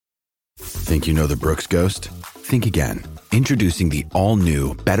Think you know the Brooks Ghost? Think again. Introducing the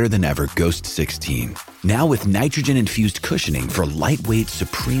all-new, better-than-ever Ghost 16. Now with nitrogen-infused cushioning for lightweight,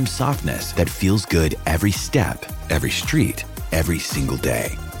 supreme softness that feels good every step, every street, every single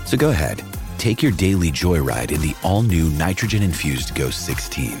day. So go ahead, take your daily joyride in the all-new nitrogen-infused Ghost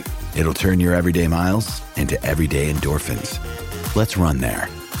 16. It'll turn your everyday miles into everyday endorphins. Let's run there.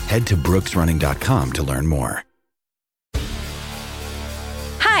 Head to brooksrunning.com to learn more.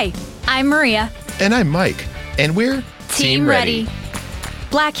 Hi, I'm Maria. And I'm Mike. And we're Team Ready.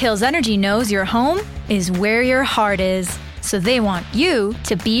 Black Hills Energy knows your home is where your heart is, so they want you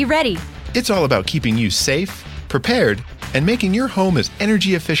to be ready. It's all about keeping you safe, prepared, and making your home as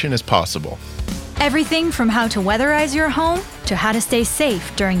energy efficient as possible. Everything from how to weatherize your home to how to stay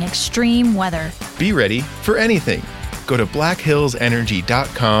safe during extreme weather. Be ready for anything. Go to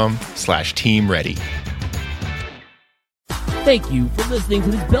blackhillsenergy.com/Team Ready. Thank you for listening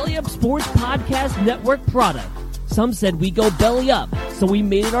to this Belly Up Sports Podcast Network product. Some said we go belly up, so we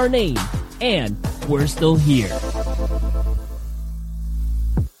made it our name, and we're still here.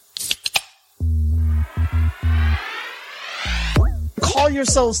 Call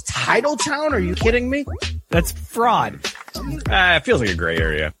yourselves Title Town? Are you kidding me? That's fraud. It feels like a gray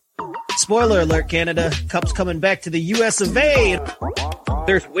area. Spoiler alert, Canada. Cup's coming back to the US of A.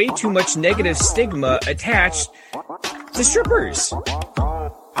 There's way too much negative stigma attached to strippers.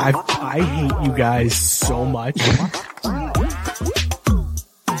 I hate you guys so much.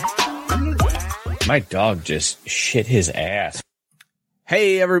 My dog just shit his ass.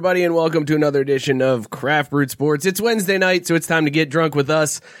 Hey, everybody, and welcome to another edition of Craft Brewed Sports. It's Wednesday night, so it's time to get drunk with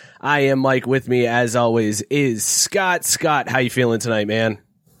us. I am Mike. With me, as always, is Scott. Scott, how you feeling tonight, man?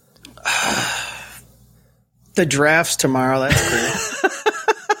 The draft's tomorrow. That's great.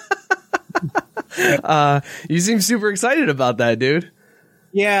 You seem super excited about that, dude.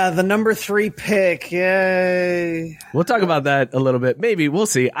 Yeah, the number 3 pick. Yay. We'll talk about that a little bit. Maybe. We'll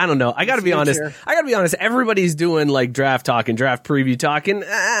see. I don't know. I gotta be honest. Everybody's doing like draft talk and draft preview talking.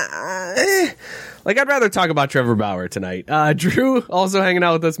 Like, I'd rather talk about Trevor Bauer tonight. Drew, also hanging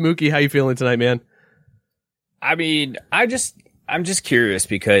out with us. Mookie, how you feeling tonight, man? I mean, I'm just curious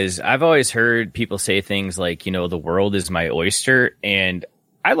because I've always heard people say things like, you know, the world is my oyster, and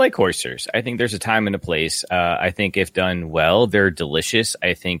I like oysters. I think there's a time and a place. I think if done well, they're delicious.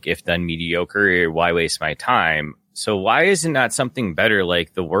 I think if done mediocre, why waste my time? So why is it not something better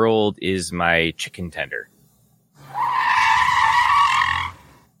like the world is my chicken tender?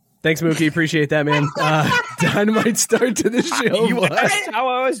 Thanks, Mookie. Appreciate that, man. Dynamite start to the show. That's how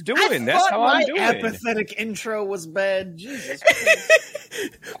I was doing. That's how I'm doing. My apathetic intro was bad. Jesus.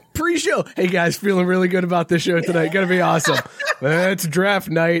 Pre-show. Hey, guys, feeling really good about this show tonight. Gonna be awesome. It's draft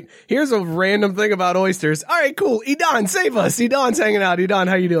night. Here's a random thing about oysters. All right, cool. Edon, save us. Edon's hanging out. Edon,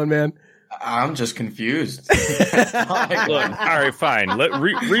 how you doing, man? I'm just confused. Look, all right, fine.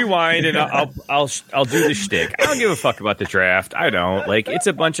 Rewind, and I'll do the shtick. I don't give a fuck about the draft. I don't. Like, it's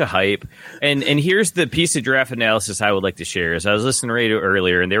a bunch of hype. And here's the piece of draft analysis I would like to share. Is I was listening to radio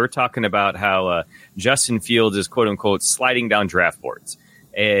earlier, and they were talking about how Justin Fields is quote unquote sliding down draft boards.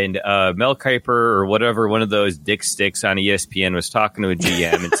 And Mel Kiper or whatever, one of those dick sticks on ESPN was talking to a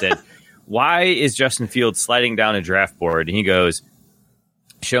GM and said, "Why is Justin Fields sliding down a draft board?" And he goes,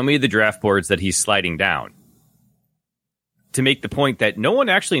 "Show me the draft boards that he's sliding down." To make the point that no one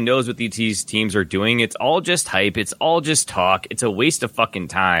actually knows what these teams are doing. It's all just hype. It's all just talk. It's a waste of fucking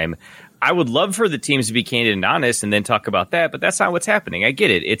time. I would love for the teams to be candid and honest and then talk about that, but that's not what's happening. I get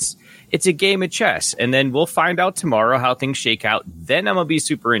it. It's a game of chess, and then we'll find out tomorrow how things shake out. Then I'm going to be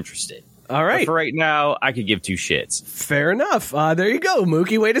super interested. All right. But for right now, I could give two shits. Fair enough. There you go,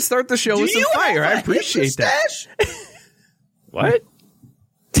 Mookie. Way to start the show with some fire. I appreciate that. What?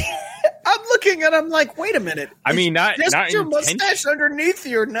 I'm looking and I'm like, wait a minute. I mean, not your mustache underneath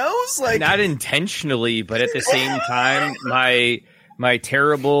your nose, like not intentionally, but at the same time, my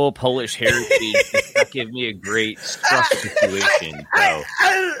terrible Polish heritage does not give me a great trust situation. So,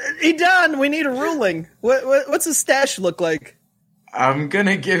 Edon, we need a ruling. What's his stash look like? I'm going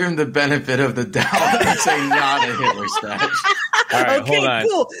to give him the benefit of the doubt and say not a Hitler stash. All right, okay, hold on.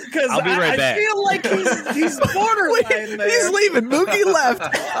 Cool. Because I feel like he's borderline there. He's leaving. Mookie left.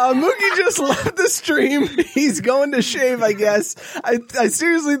 Mookie just left the stream. He's going to shave, I guess. I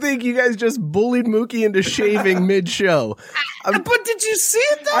seriously think you guys just bullied Mookie into shaving mid-show. But did you see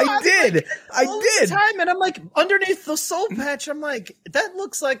it, though? I did. The time, and I'm like, underneath the soul patch, I'm like, that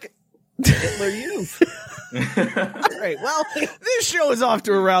looks like Hitler Youth. All right. Well, this show is off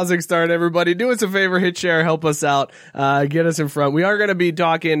to a rousing start, everybody. Do us a favor, hit share, help us out, get us in front. We are going to be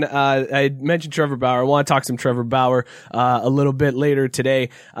talking, I mentioned Trevor Bauer. I want to talk some Trevor Bauer a little bit later today.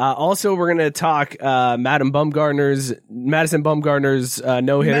 Also, we're going to talk Madison Bumgarner's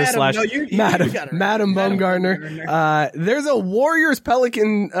no-hitter slash Madam Bumgarner. There's a Warriors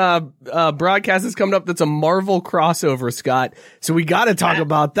Pelican broadcast that's coming up that's a Marvel crossover, Scott. So we got to talk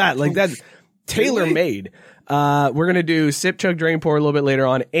about that. Like, that's tailor-made. We're going to do Sip, Chug, Drain, Pour a little bit later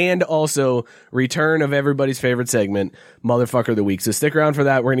on, and also return of everybody's favorite segment, Motherfucker of the Week. So stick around for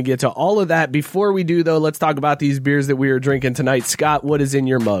that. We're going to get to all of that. Before we do, though, let's talk about these beers that we are drinking tonight. Scott, what is in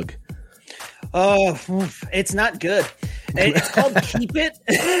your mug? Oh, it's not good. It's called Keep It.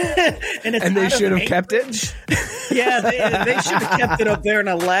 and they should have kept it? Yeah, they should have kept it up there in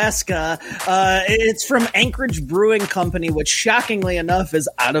Alaska. It's from Anchorage Brewing Company, which shockingly enough is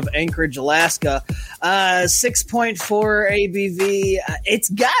out of Anchorage, Alaska. 6.4 ABV. It's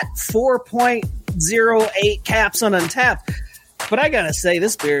got 4.08 caps on Untappd. But I gotta say,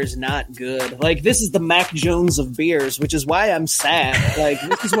 this beer is not good. Like, this is the Mac Jones of beers, which is why I'm sad. Like,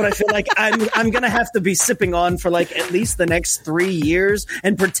 this is what I feel like I'm gonna have to be sipping on for like at least the next 3 years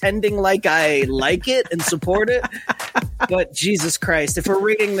and pretending like I like it and support it. But Jesus Christ, if we're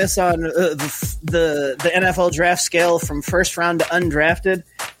reading this on the NFL draft scale from first round to undrafted,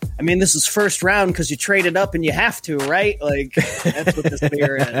 I mean, this is first round because you traded up and you have to, right? Like, that's what this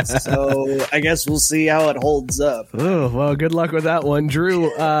beer is. So I guess we'll see how it holds up. Oh, well, good luck with that one.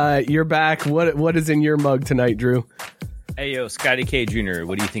 Drew, you're back. What is in your mug tonight, Drew? Hey, yo, Scotty K. Jr.,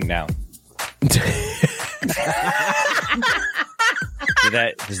 what do you think now?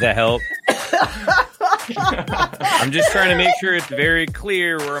 Does that help? I'm just trying to make sure it's very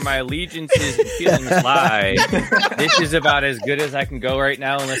clear where my allegiances and feelings lie. This is about as good as I can go right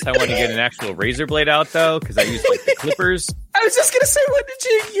now, unless I want to get an actual razor blade out, though, because I use like the clippers. I was just going to say, what did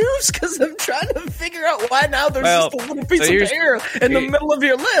you use? Because I'm trying to figure out why now there's just a little piece of hair in the middle of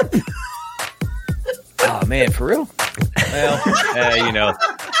your lip. Oh, man, for real? Well,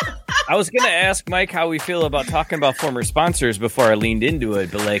 I was going to ask Mike how we feel about talking about former sponsors before I leaned into it,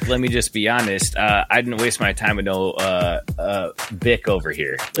 but like, let me just be honest. I didn't waste my time with no Bic over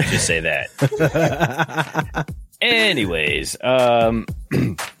here. Let's just say that. Anyways, I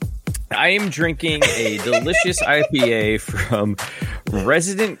am drinking a delicious IPA from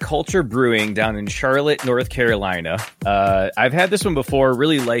Resident Culture Brewing down in Charlotte, North Carolina. I've had this one before,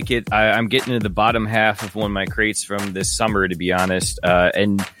 really like it. I'm getting into the bottom half of one of my crates from this summer, to be honest,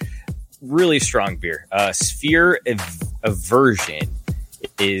 and really strong beer. Sphere Aversion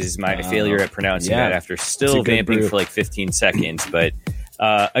is my failure at pronouncing that after still vamping for like 15 seconds. But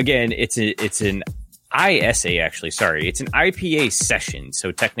again, it's an ISA, actually. Sorry. It's an IPA session.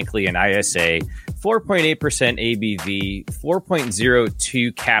 So technically an ISA, 4.8% ABV,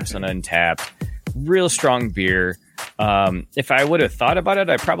 4.02 caps on Untappd. Real strong beer. If I would have thought about it,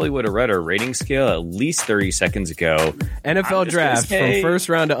 I probably would have read our rating scale at least 30 seconds ago. NFL draft from first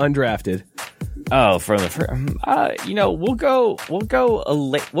round to undrafted. Oh, from the first,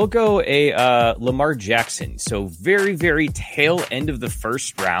 we'll go a Lamar Jackson. So very, very tail end of the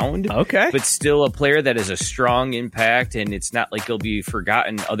first round. Okay, but still a player that has a strong impact, and it's not like he'll be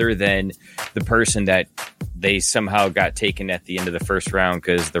forgotten other than the person that they somehow got taken at the end of the first round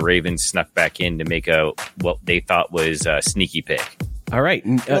because the Ravens snuck back in to make what they thought was a sneaky pick. All right.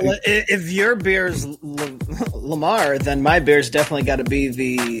 Well, if your beer's Lamar, then my beer's definitely got to be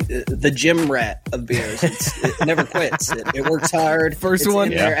the gym rat of beers. It never quits. It works hard. First one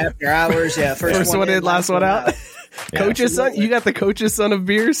there after hours. Yeah, first one in, last one out. Coach's son. You got the coach's son of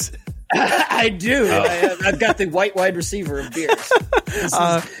beers. I do. Oh. I've got the white wide receiver of beers.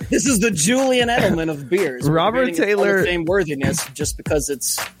 This is the Julian Edelman of beers. Robert Taylor, same worthiness, just because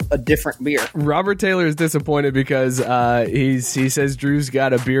it's a different beer. Robert Taylor is disappointed because he says Drew's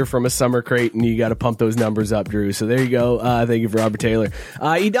got a beer from a summer crate, and you got to pump those numbers up, Drew. So there you go. Thank you for Robert Taylor.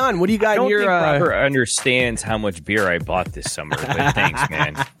 Edon, what do you got in your? I don't think Robert understands how much beer I bought this summer. But thanks,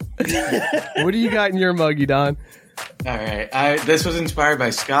 man. What do you got in your mug, Edon? All right. This was inspired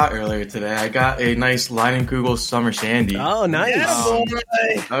by Scott earlier today. I got a nice Leinenkugel Summer Shandy. Oh, nice.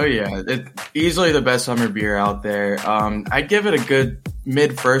 It's easily the best summer beer out there. I'd give it a good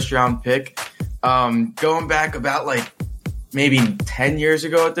mid-first round pick. Going back about like maybe 10 years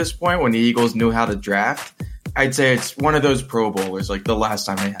ago at this point when the Eagles knew how to draft, I'd say it's one of those Pro Bowlers, like the last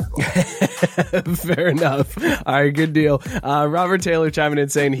time they had one. Fair enough. All right, good deal. Robert Taylor chiming in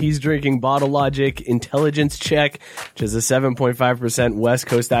saying he's drinking Bottle Logic Intelligence Check, which is a 7.5% West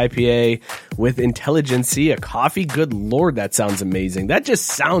Coast IPA with Intelligentsia coffee. Good Lord, that sounds amazing. That just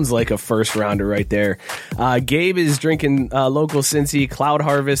sounds like a first rounder right there. Gabe is drinking local Cincy Cloud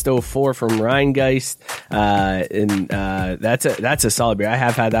Harvest 04 from Rheingeist. That's a solid beer. I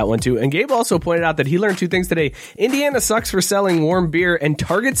have had that one too. And Gabe also pointed out that he learned two things today. Indiana sucks for selling warm beer, and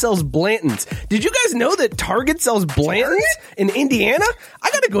Target sells Blanton's. Did you guys know that Target sells Blanton's in Indiana?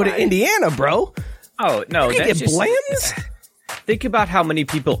 I gotta go to Indiana, bro. Oh, no. You can get Blanton's? Think about how many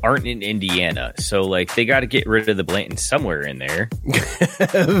people aren't in Indiana. So, like, they got to get rid of the Blanton's somewhere in there.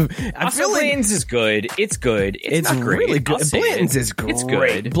 I feel like Blanton's is good. It's good. It's not great. Really good. Blanton's is great. It's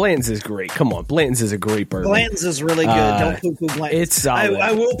good. Blanton's is great. Come on. Blanton's is a great bourbon. Blanton's is really good. Don't poo-poo Blanton's. It's solid.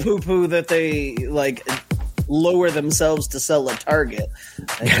 I will poo-poo that they, like, lower themselves to sell at Target.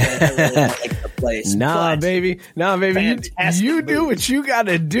 I really like the place. Nah, baby. You do what you got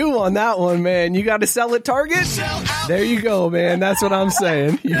to do on that one, man. You got to sell at Target? There you go, man. That's what I'm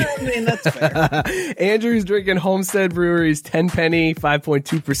saying. I mean, that's fair. Andrew's drinking Homestead Brewery's 10 penny,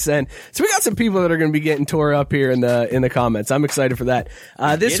 5.2%. So we got some people that are going to be getting tore up here in the comments. I'm excited for that.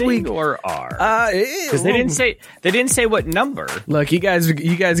 This week or are because they didn't say what number. Look, you guys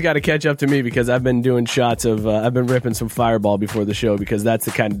got to catch up to me because I've been doing shots of I've been ripping some Fireball before the show because that's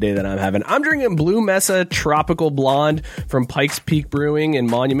the kind of day that I'm having. I'm drinking Blue Mesa Tropical Blonde from Pikes Peak Brewing in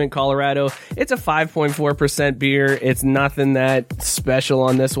Monument, Colorado. It's a 5.4% beer. It's nothing that special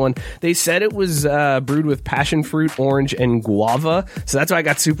on this one. They said it was brewed with passion fruit, orange, and guava. So that's why I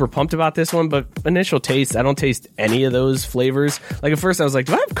got super pumped about this one. But initial taste, I don't taste any of those flavors. Like at first I was like,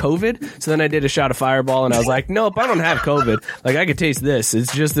 do I have COVID? So then I did a shot of Fireball and I was like, nope, I don't have COVID. Like I could taste this.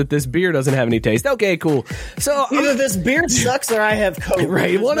 It's just that this beer doesn't have any taste. Okay, cool. So either this beer sucks or I have COVID.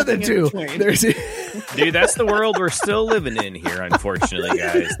 Right, one of the two. Dude, that's the world we're still living in here, unfortunately,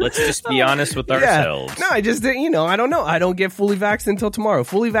 guys. Let's just be honest with ourselves. No, I just, I don't know. I don't get fully vaxxed until tomorrow.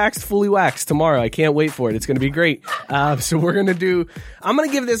 Fully vaxxed, fully waxed tomorrow. I can't wait for it. It's going to be great. So we're going to do, I'm going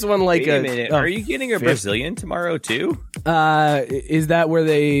to give this one like Wait a minute. Are you getting a Brazilian tomorrow too? Is that where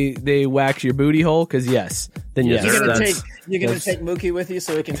they wax your booty hole? Because yes. Then yes. You're going to take Mookie with you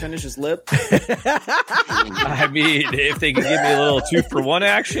so he can finish his lip? I mean, if they could give me a little 2-for-1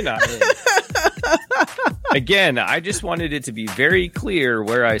 action, Again, I just wanted it to be very clear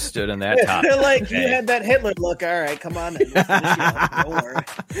where I stood on that topic. Like, you had that Hitler look. All right, come on. Don't worry.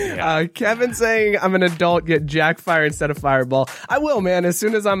 Yeah. Kevin saying I'm an adult, get Jack Fire instead of Fireball. I will, man. As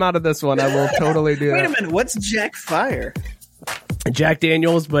soon as I'm out of this one, I will totally do that. Wait a minute. What's Jack Fire? Jack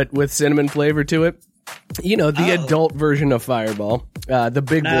Daniels, but with cinnamon flavor to it. The adult version of Fireball. The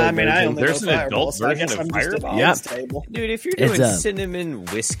big boy version. There's an adult version of Fireball? Yeah. Dude, if you're doing cinnamon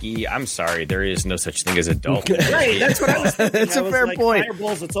whiskey, I'm sorry, there is no such thing as adult. Right, that's what I was thinking. That's a fair point.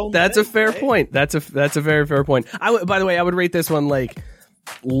 That's a fair point. That's a very fair point. By the way, I would rate this one like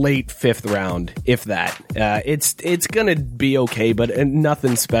late 5th round, if that. It's gonna be okay, but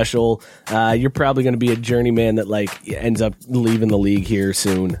nothing special. You're probably gonna be a journeyman that like ends up leaving the league here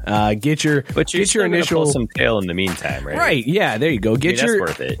soon. Get your initial pull some tail in the meantime, right? Right, yeah, there you go. Get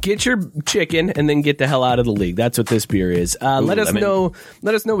your chicken and then get the hell out of the league. That's what this beer is. Let us know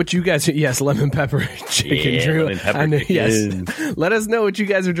what you guys. Yes, lemon pepper chicken. Yeah, Drew. lemon pepper chicken. Yes. Let us know what you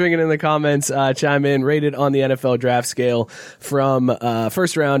guys are drinking in the comments. Chime in. Rate it on the NFL draft scale from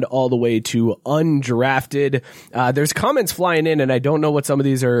first round all the way to undrafted. There's comments flying in, and I don't know what some of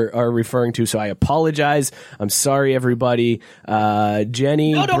these are referring to, so I apologize. I'm sorry, everybody.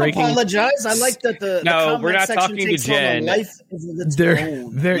 Jenny, no, don't apologize. I like that the we're not talking to Jen.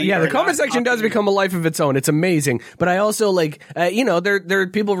 The comment section does become a life of its own. It's amazing, but I also there are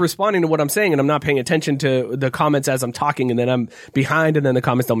people responding to what I'm saying, and I'm not paying attention to the comments as I'm talking, and then I'm behind, and then the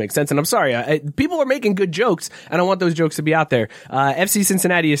comments don't make sense. And I'm sorry. People are making good jokes, and I want those jokes to be out there. FC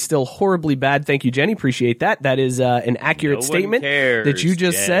Cincinnati is still horribly bad. Thank you, Jenny. Appreciate that. That is an accurate statement that you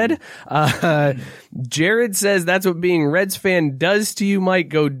just said. Jared says that's what being Reds fan does to you, Mike.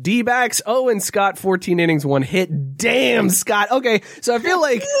 Go D-backs. Oh, and Scott, 14 innings, 1 hit. Damn, Scott. Okay, so I feel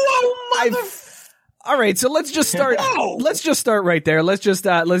like all right, so let's just start. Let's just start right there. Let's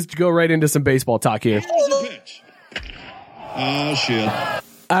go right into some baseball talk here. Oh shit.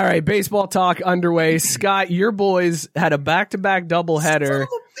 All right, baseball talk underway. Scott, your boys had a back-to-back doubleheader.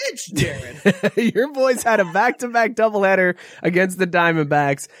 bitch, Jared. Your boys had a back-to-back doubleheader against the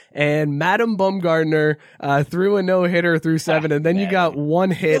Diamondbacks, and Madam Bumgarner threw a no-hitter through 7, and then you got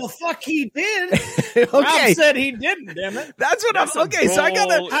one hit. Well, fuck, he did. Okay. Rob said he didn't, damn it. That's what I'm... Okay, so I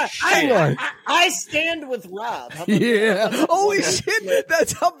gotta... Hang on. I stand with Rob. How about Yeah. that? Holy shit.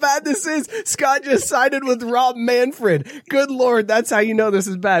 That's how bad this is. Scott just sided with Rob Manfred. Good Lord. That's how you know this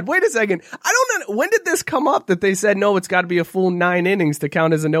is bad. Wait a second. I don't know. When did this come up that they said, no, it's got to be a full 9 innings to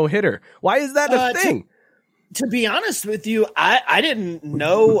count as a no-hitter? Why is that a thing? To be honest with you, I didn't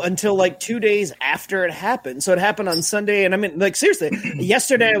know until like 2 days after it happened. So it happened on Sunday. And I mean, like, seriously,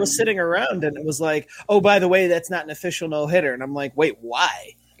 yesterday I was sitting around and it was like, oh, by the way, that's not an official no-hitter. And I'm like, wait,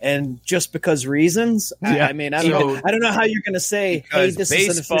 why? And just because reasons? Yeah. I mean, I don't know how you're going to say, hey, this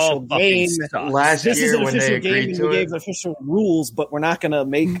is an official game. Last This is year an when they official game agreed and to we it, gave official rules, but we're not going to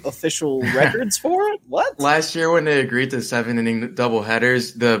make official records for it? What? last year when they agreed to 7-inning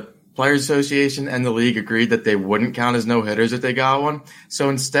doubleheaders, the Players Association and the league agreed that they wouldn't count as no-hitters if they got one. So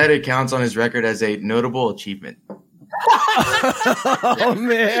instead, it counts on his record as a notable achievement. Oh,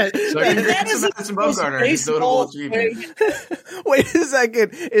 man. So That is Madison Bumgarner, his notable achievement. Wait a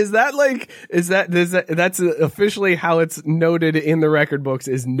second. Is that's officially how it's noted in the record books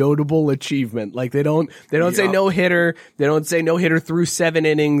is notable achievement. Like they don't say no hitter. They don't say no hitter through 7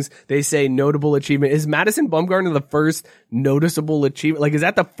 innings. They say notable achievement. Is Madison Bumgarner the first noticeable achievement? Like, is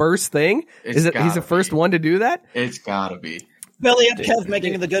that the first thing? He's the first one to do that? It's gotta be. Belly up, Kev,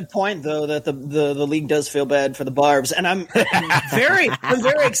 making the good point though that the league does feel bad for the Barbs, and I'm very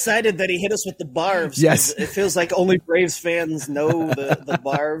excited that he hit us with the Barbs. Yes, it feels like only Braves fans know the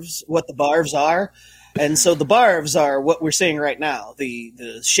Barbs, what the Barbs are, and so the Barbs are what we're seeing right now, the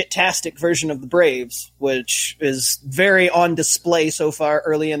shit-tastic version of the Braves, which is very on display so far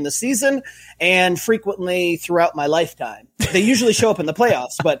early in the season and frequently throughout my lifetime. They usually show up in the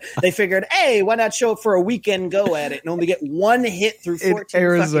playoffs, but they figured, hey, why not show up for a weekend go at it and only get one hit through 14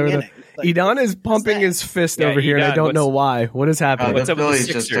 Arizona. fucking innings? Like, Edon is pumping his fist over here, and I don't know why. What is happening? The Phillies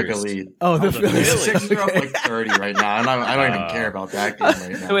just took a lead. Oh, the Phillies. Sixers are up like 30 right now, and I don't even care about that game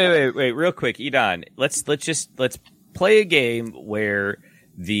right now. Wait, real quick, Edon. Let's play a game where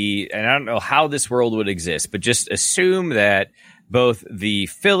and I don't know how this world would exist, but just assume that both the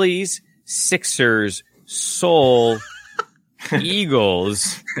Phillies, Sixers, Soul,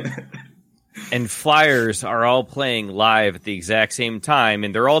 Eagles, and Flyers are all playing live at the exact same time,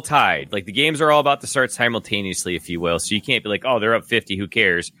 and they're all tied. Like, the games are all about to start simultaneously, if you will, so you can't be like, oh, they're up 50, who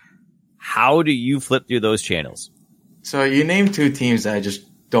cares? How do you flip through those channels? So you name 2 teams that I just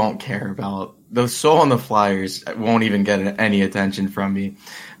don't care about. The Soul and the Flyers won't even get any attention from me.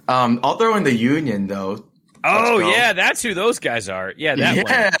 I'll throw in the Union, though. Oh, yeah, that's who those guys are. Yeah, that one.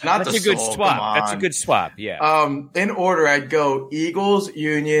 Not that's the a good Soul. swap. That's a good swap, yeah. In order, I'd go Eagles,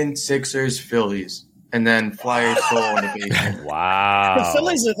 Union, Sixers, Phillies, and then Flyers, Soul in the basement. Wow. The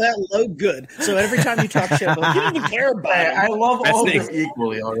Phillies are that low good, so every time you talk shit, you don't even care about it. I love all of them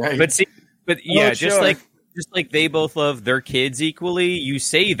equally, all right? Just like they both love their kids equally, you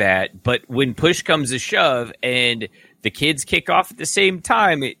say that, but when push comes to shove and the kids kick off at the same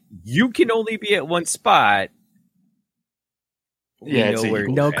time, you can only be at one spot. Yeah,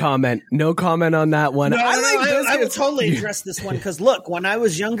 no comment on that one. I will totally address this one because look, when I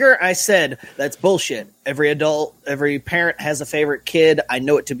was younger, I said that's bullshit. Every adult, every parent has a favorite kid. I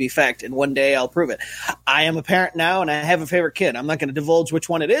know it to be fact, and one day I'll prove it. I am a parent now, and I have a favorite kid. I'm not going to divulge which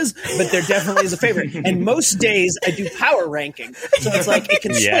one it is, but there definitely is a favorite. And most days I do power ranking, so it's like it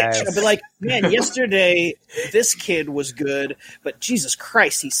can switch. I'll be like, man, yesterday this kid was good, but Jesus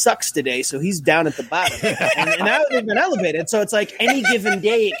Christ, he sucks today, so he's down at the bottom. And now they've been elevated, so it's like any given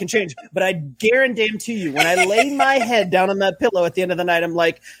day it can change. But I guarantee you, when I lay my head down on that pillow at the end of the night, I'm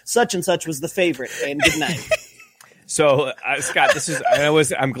like, such and such was the favorite, and good night. So, Scott,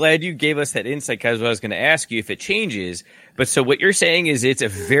 I'm glad you gave us that insight because I was going to ask you if it changes. But so what you're saying is it's a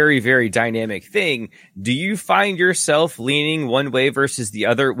very, very dynamic thing. Do you find yourself leaning one way versus the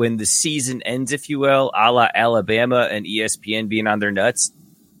other when the season ends, if you will, a la Alabama and ESPN being on their nuts?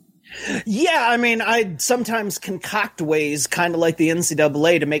 Yeah, I mean, I sometimes concoct ways, kind of like the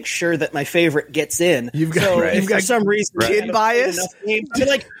NCAA, to make sure that my favorite gets in. You've got for some reason kid bias. I'd be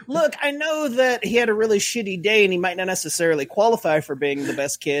like, look, I know that he had a really shitty day and he might not necessarily qualify for being the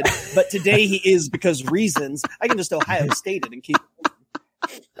best kid, but today he is because reasons. I can just Ohio State it and keep.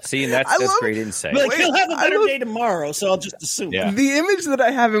 See, and that's great insight. Like, he'll have a better day tomorrow, so I'll just assume. Yeah. The image that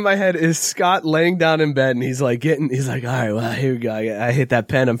I have in my head is Scott laying down in bed, and he's like, all right, well, here we go. I hit that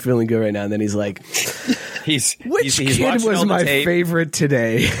pen. I'm feeling good right now. And then he's like, which kid was my favorite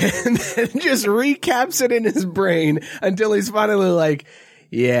today? And then just recaps it in his brain until he's finally like,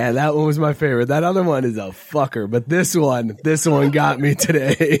 Yeah, that one was my favorite. That other one is a fucker, but this one got me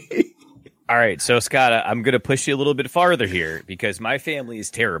today. All right, so Scott, I'm going to push you a little bit farther here because my family is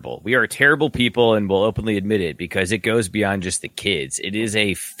terrible. We are terrible people, and we'll openly admit it because it goes beyond just the kids. It is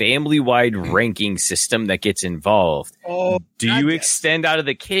a family-wide ranking system that gets involved. Do you extend out of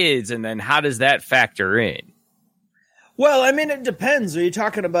the kids, and then how does that factor in? Well, I mean, it depends. Are you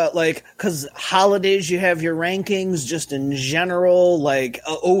talking about, like, because holidays you have your rankings just in general, like,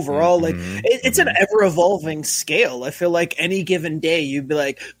 overall? Like, it's an ever-evolving scale. I feel like any given day you'd be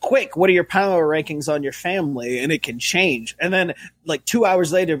like, quick, what are your power rankings on your family? And it can change. And then, like, 2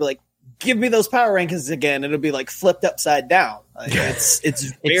 hours later, be like, give me those power rankings again. It'll be, like, flipped upside down. Like, it's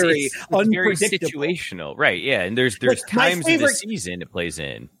very unpredictable. Very situational. Right, yeah. And there's times of the season it plays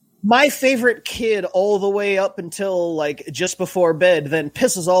in. My favorite kid all the way up until like just before bed then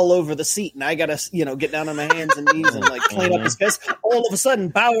pisses all over the seat and I gotta, get down on my hands and knees and like clean up his piss. All of a sudden,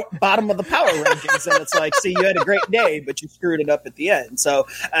 bottom of the power rankings, and it's like, see, you had a great day, but you screwed it up at the end. So,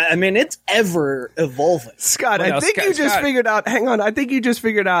 I mean, it's ever evolving. Scott, I think you just figured out, hang on, I think you just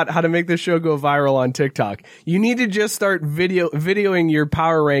figured out how to make this show go viral on TikTok. You need to just start videoing your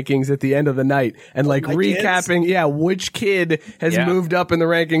power rankings at the end of the night and like recapping, which kid has moved up in the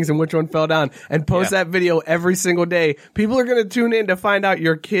rankings and which one fell down, and post that video every single day. People are going to tune in to find out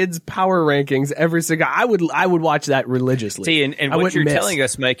your kids' power rankings every single. I would watch that religiously. See, and what you're telling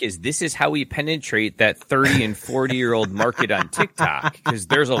us, Mike, is this is how we penetrate that 30 and 40-year-old market on TikTok, because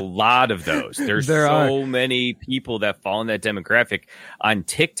there's a lot of those. There's so many people that fall in that demographic on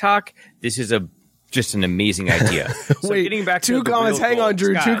TikTok. This is just an amazing idea. So wait, getting back two to comments. Hang on,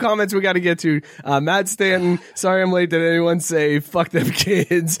 Drew. Scott. 2 comments we got to get to. Matt Stanton, sorry I'm late. Did anyone say fuck them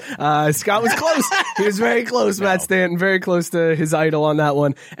kids? Scott was close. He was very close, no. Matt Stanton, very close to his idol on that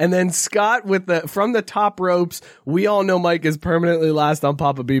one. And then Scott with from the top ropes. We all know Mike is permanently last on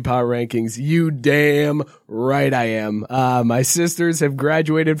Papa B Power rankings. You damn right I am. My sisters have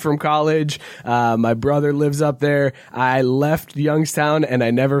graduated from college. My brother lives up there. I left Youngstown and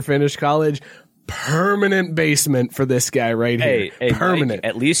I never finished college. Permanent basement for this guy right here. Hey, permanent.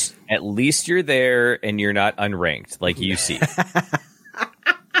 Mike, at least you're there and you're not unranked like you see.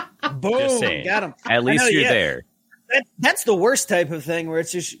 Boom, just saying. Got him. At least you're there. That's the worst type of thing where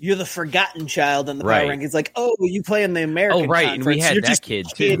it's just you're the forgotten child in the power rankings. It's like, oh, you play in the American conference. And we had you're that just kid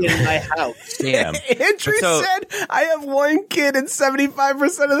too. too. In my house. Damn. Andrew said, I have one kid and 75% of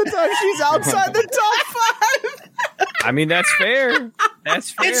the time she's outside the top 5. I mean, that's fair.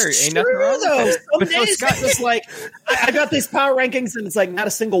 That's fair. It's Ain't true, nothing wrong though. with Some that. days it's just like, I got these power rankings and it's like not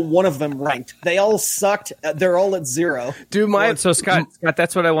a single one of them ranked. They all sucked. They're all at 0. Dude, so Scott,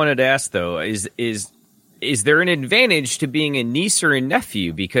 that's what I wanted to ask though, is there an advantage to being a niece or a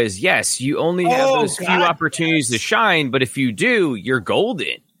nephew? Because yes, you only have those few opportunities to shine, but if you do, you're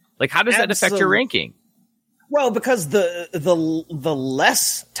golden. Like, how does that affect your ranking? Well, because the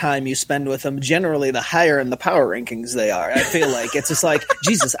less time you spend with them, generally the higher in the power rankings they are. I feel like it's just like,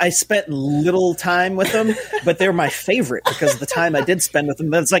 Jesus, I spent little time with them, but they're my favorite because of the time I did spend with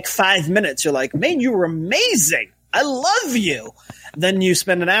them. It's like 5 minutes. You're like, man, you were amazing. I love you. Then you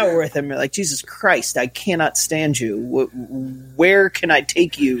spend an hour with them. You're like, Jesus Christ, I cannot stand you. Where can I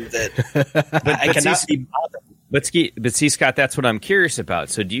take you that I cannot be bothered? But see, Scott, that's what I'm curious about.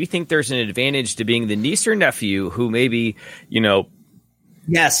 So do you think there's an advantage to being the niece or nephew who maybe,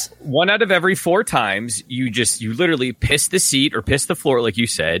 yes, 1 out of every 4 times you literally piss the seat or piss the floor, like you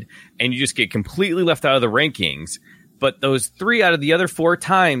said, and you just get completely left out of the rankings. But those 3 out of the other 4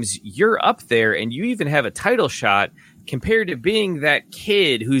 times you're up there and you even have a title shot, compared to being that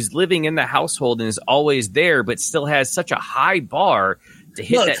kid who's living in the household and is always there, but still has such a high bar to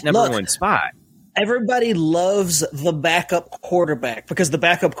hit that number 1 spot. Everybody loves the backup quarterback because the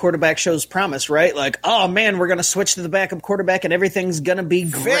backup quarterback shows promise, right? Like, oh man, we're going to switch to the backup quarterback and everything's going to be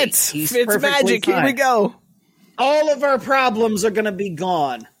great. Fitz magic. Fine. Here we go. All of our problems are going to be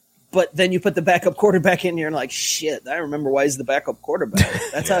gone. But then you put the backup quarterback in, and you're like, shit, I remember why he's the backup quarterback.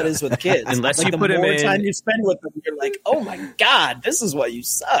 That's how it is with kids. Unless you put him in. The more time you spend with them, you're like, oh my God, this is why you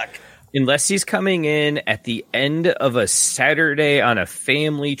suck. Unless he's coming in at the end of a Saturday on a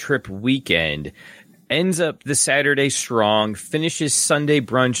family trip weekend, ends up the Saturday strong, finishes Sunday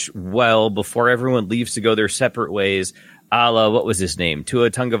brunch well before everyone leaves to go their separate ways, a la, what was his name?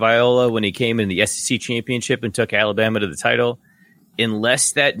 Tua Tagovailoa when he came in the SEC championship and took Alabama to the title.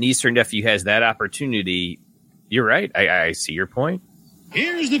 Unless that niece or nephew has that opportunity, you're right. I see your point.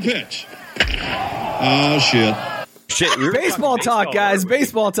 Here's the pitch. Oh, shit. Baseball talk, guys.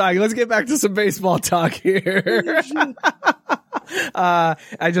 Baseball talk. Let's get back to some baseball talk here.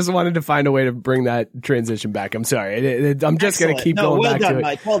 I just wanted to find a way to bring that transition back. I'm sorry. I'm just going to keep going back to it.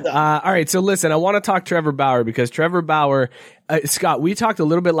 Mike. Well done. All right. So listen, I want to talk Trevor Bauer because Trevor Bauer, Scott, we talked a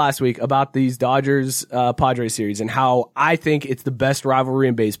little bit last week about these Dodgers Padres series and how I think it's the best rivalry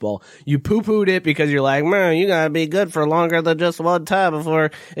in baseball. You poo-pooed it because you're like, man, you got to be good for longer than just one time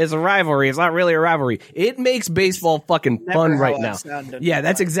before it's a rivalry. It's not really a rivalry. It makes baseball fucking fun right now. Yeah,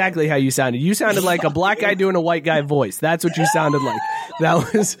 that's exactly how you sounded. You sounded like a black guy doing a white guy voice. That's what you sounded like.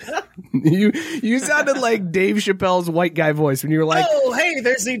 That was you sounded like Dave Chappelle's white guy voice when you were like, oh, hey,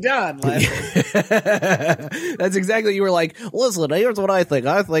 there's Zidane. That's exactly, you were like, listen, here's what I think.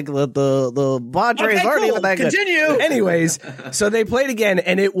 I think that the Padres aren't even that good. Continue. Anyways, so they played again,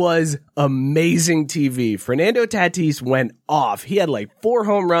 and it was amazing TV. Fernando Tatis went off. He had like 4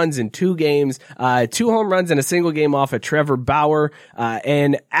 home runs in 2 games, 2 home runs in a single game off of Trevor Bauer.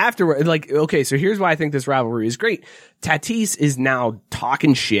 And afterward, like, okay, so here's why I think this rivalry is great. Tatis is now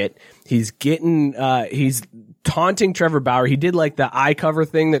talking shit. He's taunting Trevor Bauer. He did like the eye cover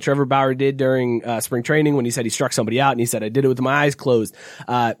thing that Trevor Bauer did during spring training when he said he struck somebody out, and he said, I did it with my eyes closed.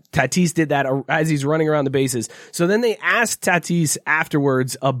 Tatis did that as he's running around the bases. So then they asked Tatis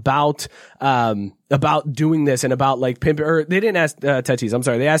afterwards about doing this and about like pimping, or they didn't ask Tatis, I'm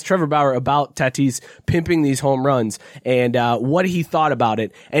sorry. They asked Trevor Bauer about Tatis pimping these home runs and what he thought about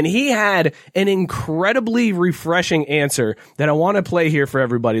it. And he had an incredibly refreshing answer that I want to play here for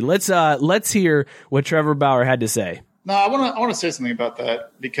everybody. Let's hear what Trevor Bauer had to say. No, I want to say something about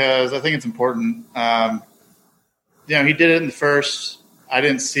that because I think it's important. He did it in the first. I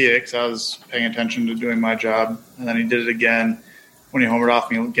didn't see it because I was paying attention to doing my job. And then he did it again when he homered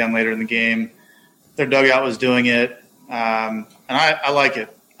off me again later in the game. Their dugout was doing it, and I like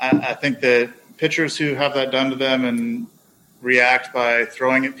it. I think that pitchers who have that done to them and react by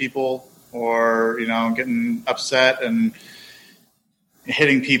throwing at people or getting upset and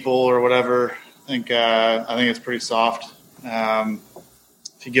hitting people or whatever, I think it's pretty soft.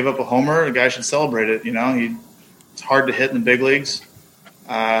 If you give up a homer, the guy should celebrate it. It's hard to hit in the big leagues,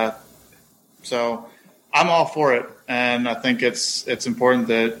 so I'm all for it. And I think it's important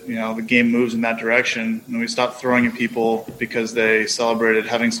that, the game moves in that direction and we stop throwing at people because they celebrated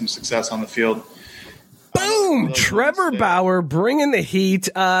having some success on the field. Boom! Trevor Bauer bringing the heat.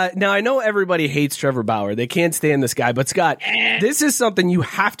 Now, I know everybody hates Trevor Bauer. They can't stand this guy. But, Scott, this is something you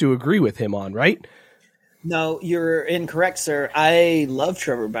have to agree with him on, right? No, you're incorrect, sir. I love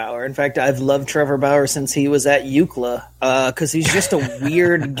Trevor Bauer. In fact, I've loved Trevor Bauer since he was at UCLA because he's just a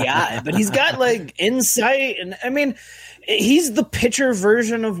weird guy. But he's got, like, insight. And, I mean, he's the pitcher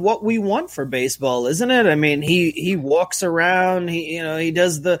version of what we want for baseball, isn't it? I mean, he walks around. He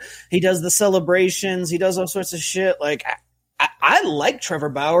does the celebrations. He does all sorts of shit. Like, I like Trevor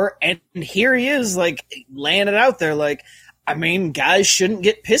Bauer. And here he is, like, laying it out there, like, I mean, guys shouldn't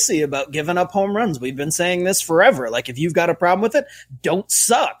get pissy about giving up home runs. We've been saying this forever. Like, if you've got a problem with it, don't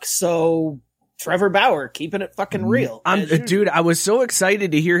suck. So, Trevor Bauer, keeping it fucking real. Dude, I was so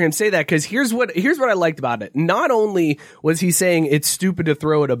excited to hear him say that because here's what I liked about it. Not only was he saying it's stupid to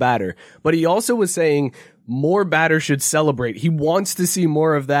throw at a batter, but he also was saying more batters should celebrate. He wants to see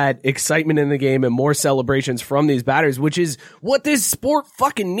more of that excitement in the game and more celebrations from these batters, which is what this sport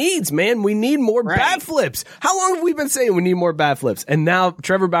fucking needs, man. We need more bat flips. How long have we been saying we need more bat flips? And now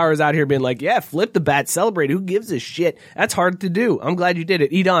Trevor Bauer is out here being like, yeah, flip the bat, celebrate. Who gives a shit? That's hard to do. I'm glad you did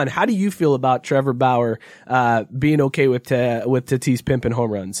it. Edon, how do you feel about Trevor Bauer being okay with Tatis pimping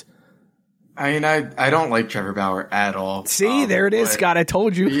home runs? I mean, I don't like Trevor Bauer at all. See, there it is, Scott. I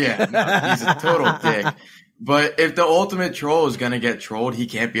told you. Yeah, no, he's a total dick. But if the ultimate troll is going to get trolled, he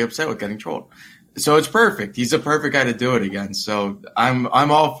can't be upset with getting trolled. So it's perfect. He's a perfect guy to do it again. So I'm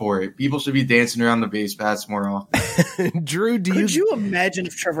all for it. People should be dancing around the base paths more often. Drew, could you imagine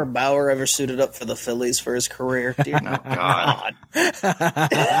if Trevor Bauer ever suited up for the Phillies for his career? Dear God. That's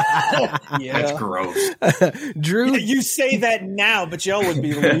gross. Drew, you say that now, but y'all would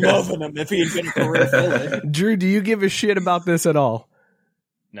be loving him if he had been a career Philly. Drew, do you give a shit about this at all?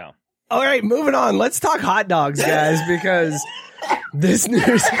 No. All right, moving on. Let's talk hot dogs, guys, because this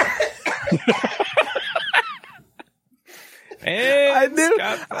news. I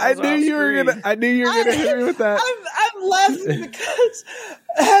knew you were gonna hit me with that. I'm laughing because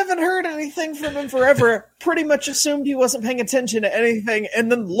I haven't heard anything from him forever. Pretty much assumed he wasn't paying attention to anything,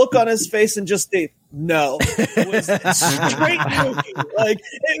 and then look on his face and just the no. It was straight Mookie. Like,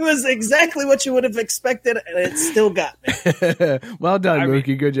 it was exactly what you would have expected, and it still got me. Well done,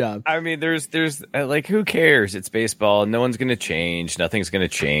 Mookie. Good job. I mean, there's like, who cares? It's baseball. No one's going to change. Nothing's going to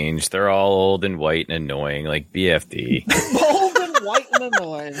change. They're all old and white and annoying, like BFD. Old and White and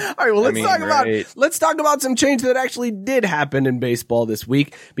annoying. All right, well, let's talk about some change that actually did happen in baseball this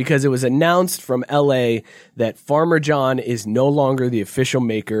week, because it was announced from LA that Farmer John is no longer the official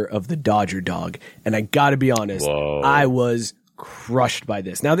maker of the Dodger dog. And I got to be honest, I was crushed by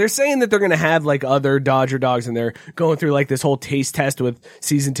this. Now they're saying that they're going to have like other Dodger dogs, and they're going through like this whole taste test with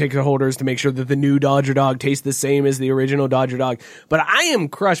season ticket holders to make sure that the new Dodger dog tastes the same as the original Dodger dog. But I am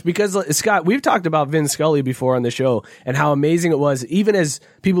crushed because, Scott, we've talked about Vin Scully before on the show and how amazing it was, even as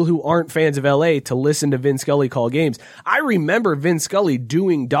people who aren't fans of LA, to listen to Vin Scully call games. I remember Vin Scully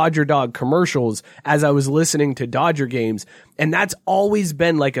doing Dodger dog commercials as I was listening to Dodger games. And that's always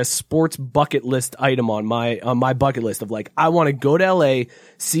been like a sports bucket list item on my bucket list of like, I want to go to LA,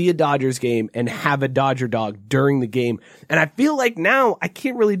 see a Dodgers game, and have a Dodger dog during the game. And I feel like now I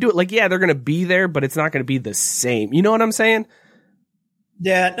can't really do it. Like, yeah, they're going to be there, but it's not going to be the same. You know what I'm saying?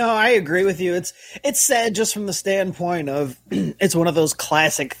 Yeah, no, I agree with you. It's sad just from the standpoint of it's one of those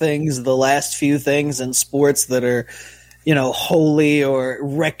classic things, the last few things in sports that are, you know, holy or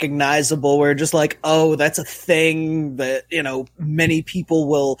recognizable, where just like, oh, that's a thing that, you know, many people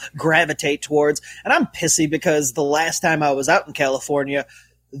will gravitate towards. And I'm pissy because the last time I was out in California,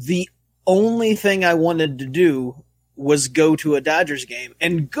 the only thing I wanted to do was go to a Dodgers game,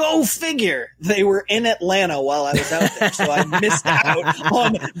 and go figure, they were in Atlanta while I was out there. So I missed out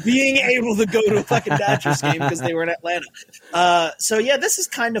on being able to go to a fucking Dodgers game because they were in Atlanta. So yeah, this is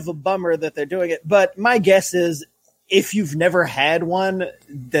kind of a bummer that they're doing it, but my guess is, if you've never had one,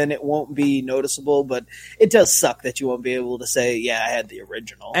 then it won't be noticeable, but it does suck that you won't be able to say, yeah, I had the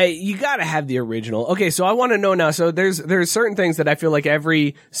original. Hey, you gotta have the original. Okay, so I want to know now, so there's certain things that I feel like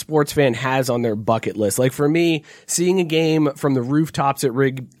every sports fan has on their bucket list. Like for me, seeing a game from the rooftops at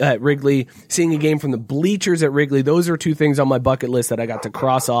Wrigley, seeing a game from the bleachers at Wrigley, those are two things on my bucket list that I got to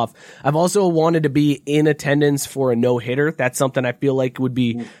cross off. I've also wanted to be in attendance for a no-hitter. That's something I feel like would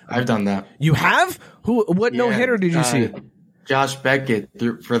be... I've done that. You have? What no-hitter did you see? Josh Beckett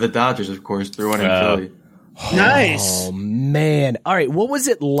for the Dodgers, of course, threw one in Philly. Nice. Oh, man. All right, what was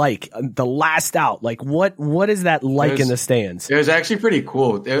it like, the last out? Like, what is that like in the stands? It was actually pretty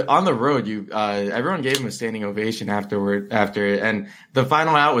cool. On the road, everyone gave him a standing ovation after it, and the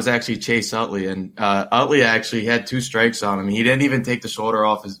final out was actually Chase Utley, and Utley actually had 2 strikes on him. He didn't even take the shoulder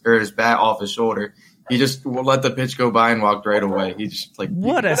off his bat off his shoulder. He just let the pitch go by and walked right away. He just like,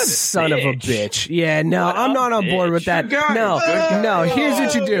 what a son of a bitch. Yeah, no, I'm not on board with that. No, here's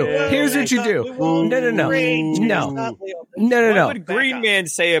what you do. No. What would Green Man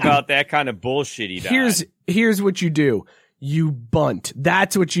say about that kind of bullshit he does? Here's what you do. You bunt.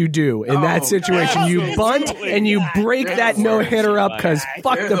 That's what you do in that situation. You bunt and you break that no-hitter up because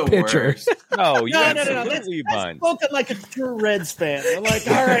fuck the pitcher. No, you absolutely bunt. Spoken like a true Reds fan. We're like,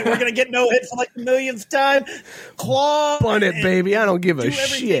 all right, we're going to get no-hit for like the millionth time. Claw. Bunt it, baby. I don't give a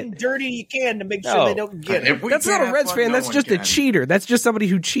shit. Dirty you can to make sure they don't get it. That's not a Reds fan. That's just a cheater. That's just somebody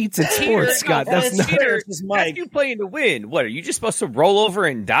who cheats at sports, Scott. That's not. That's you playing to win. What, are you just supposed to roll over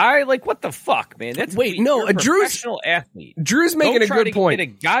and die? Like, what the fuck, man? That's a professional athlete. Drew's making a good point. Get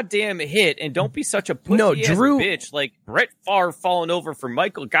a goddamn hit, and don't be such a pussy bitch like Brett Favre falling over for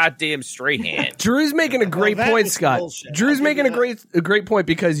Michael goddamn Strahan. Drew's making a great point, Scott. Bullshit. Drew's making a great point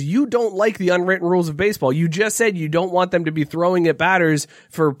because you don't like the unwritten rules of baseball. You just said you don't want them to be throwing at batters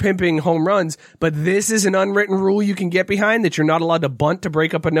for pimping home runs, but this is an unwritten rule you can get behind, that you're not allowed to bunt to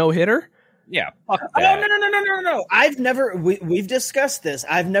break up a no-hitter? Yeah. No. We've discussed this.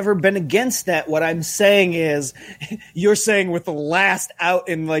 I've never been against that. What I'm saying is, you're saying with the last out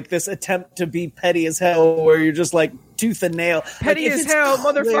in like this attempt to be petty as hell, where you're just like tooth and nail. Petty as hell,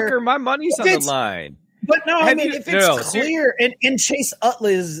 motherfucker. My money's on the line. But no, if it's clear in Chase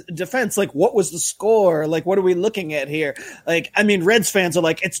Utley's defense, like, what was the score? Like, what are we looking at here? Like, I mean, Reds fans are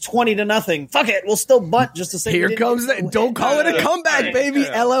like, it's 20-0. Fuck it, we'll still bunt just to say. Here comes that. Don't call it a comeback, baby.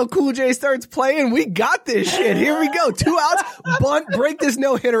 LL Cool J starts playing. We got this shit. Here we go. 2 outs, bunt, break this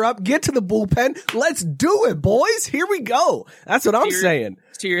no hitter up, get to the bullpen. Let's do it, boys. Here we go. That's what I'm saying.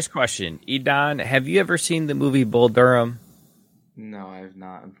 Serious question, Edon. Have you ever seen the movie Bull Durham? No, I have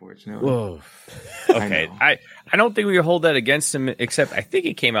not, unfortunately. Whoa. Okay, I don't think we hold that against him, except I think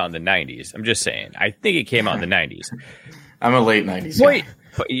it came out in the 90s. I'm just saying. I think it came out in the 90s. I'm a late 90s guy.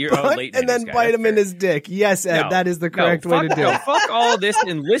 But you're a late 90s and then guy. Bite him in his dick. Yes, Ed, that is the correct way to do it. Fuck all this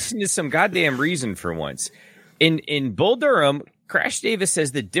and listen to some goddamn reason for once. In Bull Durham, Crash Davis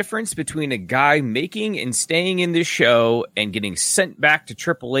says the difference between a guy making and staying in this show and getting sent back to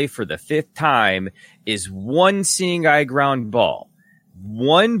AAA for the 5th time is one seeing eye ground ball,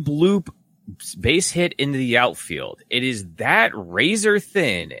 one bloop base hit into the outfield. It is that razor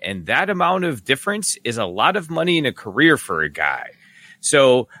thin, and that amount of difference is a lot of money in a career for a guy.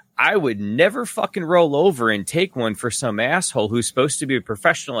 So I would never fucking roll over and take one for some asshole who's supposed to be a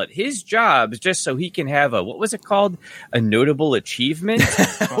professional at his job just so he can have what was it called? A notable achievement?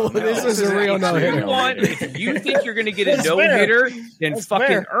 This is a real no-hitter. If you think you're going to get a no-hitter, then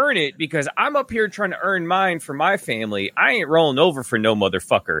fucking earn it, because I'm up here trying to earn mine for my family. I ain't rolling over for no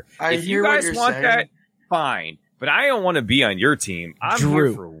motherfucker. If you guys want that, fine. But I don't want to be on your team. I'm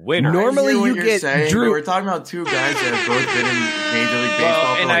here for winners. Normally you get Drew. We're talking about two guys that have both been in Major League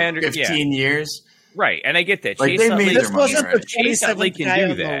Baseball for like 15 years. Right, and I get that. Like, Chase Utley, their money, right? Chase Utley can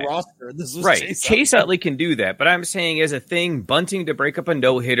do that. Right, Chase Utley can do that. But I'm saying, as a thing, bunting to break up a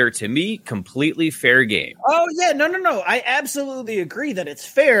no-hitter, to me, completely fair game. Oh, yeah, no. I absolutely agree that it's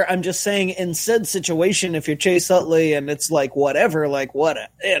fair. I'm just saying, in said situation, if you're Chase Utley and it's like whatever, like what,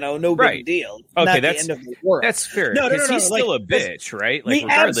 no big deal. Okay, not that's the end of the world. That's fair. No, he's still a bitch, right? Like, we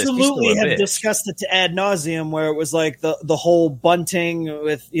absolutely have discussed it to ad nauseum, where it was like the whole bunting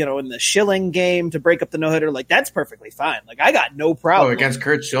with in the Schilling game to break up the no-hitter, like that's perfectly fine. Like I got no problem. Against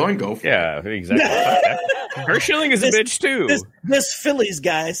Kurt Schilling, go for it. Yeah, exactly. Kurt Schilling is a bitch too. This Phillies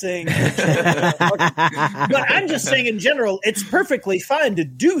guy saying, but I'm just saying in general, it's perfectly fine to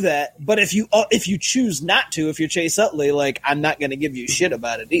do that. But if you choose not to, if you're Chase Utley, like I'm not going to give you shit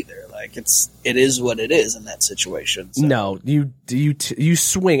about it either. Like it is what it is in that situation. So. No, you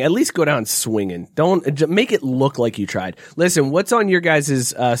swing. At least go down swinging. Don't make it look like you tried. Listen, what's on your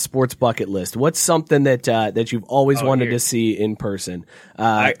guys' sports bucket list? What's something that you've always wanted to see in person?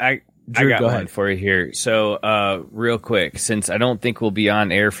 Drew, I got go one ahead. for you here. So, real quick, since I don't think we'll be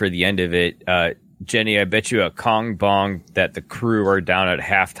on air for the end of it, Jenny, I bet you a Kong Bong that the Crew are down at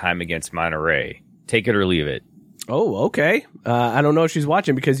halftime against Monterey. Take it or leave it. Oh, okay. I don't know if she's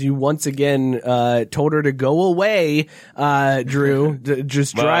watching because you once again told her to go away, Drew.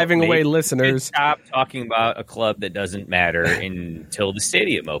 Driving away listeners. Stop talking about a club that doesn't matter until the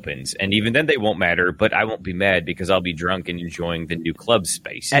stadium opens, and even then they won't matter. But I won't be mad because I'll be drunk and enjoying the new club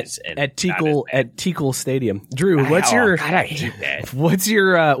spaces at Teakle Stadium. Drew, what's your? God, I hate that.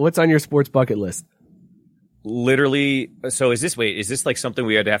 What's on your sports bucket list? Literally, so is this like something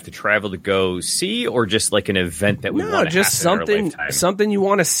we would have to travel to go see, or just like an event that we want to just happen in our lifetime? something you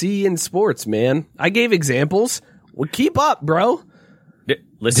want to see in sports, man. I gave examples. Well, keep up, bro.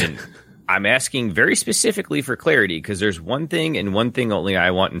 Listen, I'm asking very specifically for clarity because there's one thing and one thing only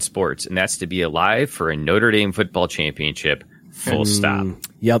I want in sports, and that's to be alive for a Notre Dame football championship. Full stop.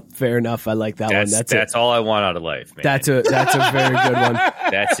 Yep, fair enough. I like that one. That's all I want out of life, man. That's a very good one.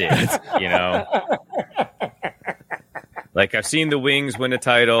 That's it. Like I've seen the Wings win a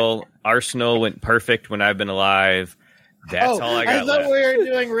title. Arsenal went perfect when I've been alive. That's all I got. I thought we were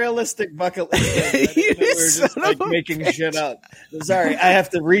doing realistic bucket list. We were just making shit up. Sorry, I have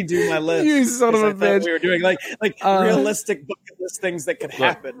to redo my list. You son of a bitch. We were doing like realistic bucket list things that could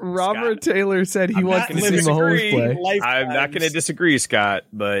happen. Robert Taylor said he wants to see Mahomes play. I'm not going to disagree, Scott,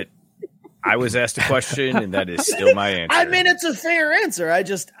 but I was asked a question, and that is still my answer. I mean, it's a fair answer.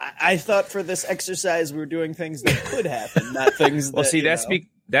 I thought for this exercise we were doing things that could happen, not things. Well, see,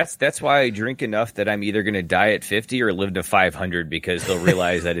 that's why I drink enough that I'm either going to die at 50 or live to 500 because they'll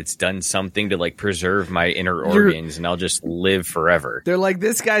realize that it's done something to like preserve my inner organs, and I'll just live forever. They're like,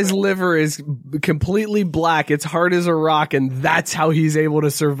 this guy's liver is completely black. It's hard as a rock, and that's how he's able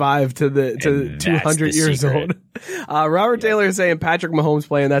to survive to 200 years old. Robert Taylor is saying Patrick Mahomes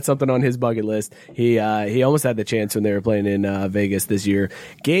playing. That's something on his bucket list. He almost had the chance when they were playing in Vegas this year.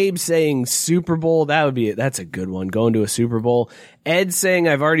 Gabe saying Super Bowl. That's a good one. Going to a Super Bowl. Ed saying,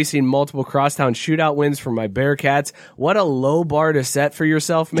 I've already seen multiple crosstown shootout wins for my Bearcats. What a low bar to set for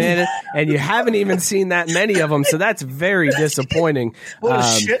yourself, man. And you haven't even seen that many of them, so that's very disappointing. What a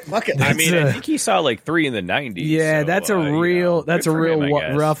shit bucket. I mean, I think he saw like 3 in the 90s. Yeah, so, that's a real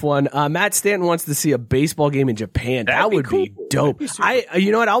rough one. Matt Stanton wants to see a baseball game in Japan. That would be dope.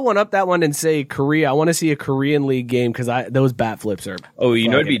 You know what? I'll one up that one and say Korea. I want to see a Korean League game because those bat flips are. Oh, you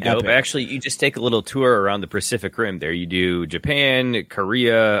know it'd be dope. Epic. Actually, you just take a little tour around the Pacific Rim. There, you do Japan,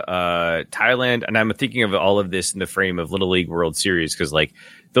 Korea, Thailand, and I'm thinking of all of this in the frame of Little League World Series because like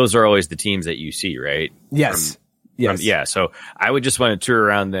those are always the teams that you see, right? Yes. Yeah. So I would just want to tour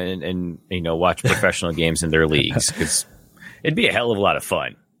around and watch professional games in their leagues because it'd be a hell of a lot of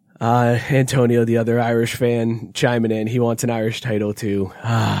fun. Antonio, the other Irish fan, chiming in. He wants an Irish title too.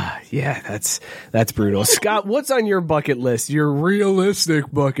 Yeah, that's brutal. Scott, what's on your bucket list? Your realistic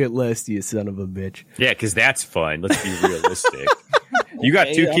bucket list, you son of a bitch. Yeah, because that's fun. Let's be realistic. You got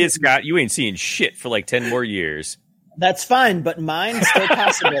 2 kids, Scott. You ain't seeing shit for like 10 more years. That's fine, but mine's still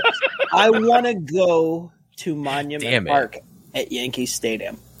possible. I want to go to Monument Park at Yankee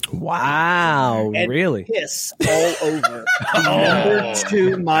Stadium. Wow, and really? Piss all over the number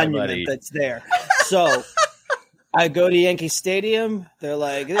 2 monument that's there. So I go to Yankee Stadium. They're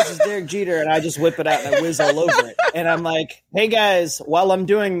like, "This is Derek Jeter," and I just whip it out and I whiz all over it. And I'm like, "Hey guys, while I'm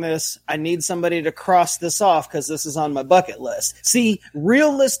doing this, I need somebody to cross this off because this is on my bucket list." See,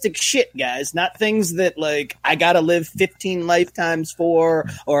 realistic shit, guys, not things that like I gotta live 15 lifetimes for,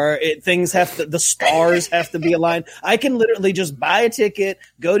 or the stars have to be aligned. I can literally just buy a ticket,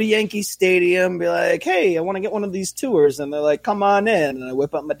 go to Yankee Stadium, be like, "Hey, I want to get one of these tours," and they're like, "Come on in," and I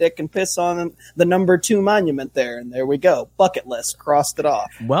whip up my dick and piss on the number 2 monument there. And there we go. Bucket list. Crossed it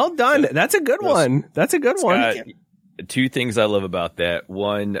off. Well done. That's a good one. That's a good one. 2 things I love about that.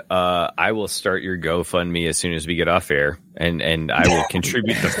 One, I will start your GoFundMe as soon as we get off air, and I will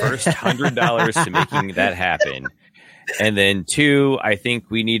contribute the first $100 to making that happen. And then 2, I think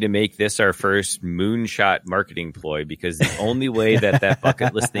we need to make this our first moonshot marketing ploy, because the only way that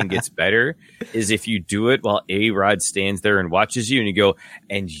bucket list thing gets better is if you do it while A-Rod stands there and watches you and you go,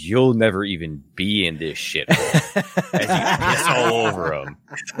 "And you'll never even be in this shit." As you piss all over him.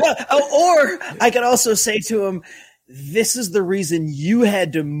 Well, or I could also say to him, "This is the reason you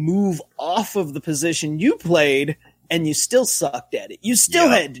had to move off of the position you played, and you still sucked at it. You still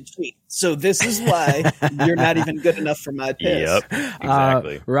had to cheat. So this is why you're not even good enough for my piss." Yep,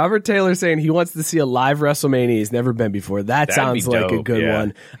 exactly. Robert Taylor saying he wants to see a live WrestleMania. He's never been before. That'd sounds like dope, a good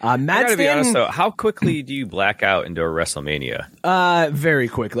one. Matt Stanton, be honest, though, how quickly do you black out into a WrestleMania? Very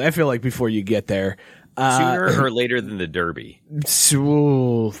quickly. I feel like before you get there. Sooner or later than the Derby? I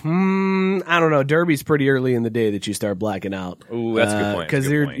don't know. Derby's pretty early in the day that you start blacking out. Ooh, that's a good point. Because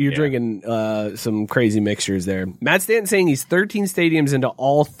you're drinking some crazy mixtures there. Matt Stanton saying he's 13 stadiums into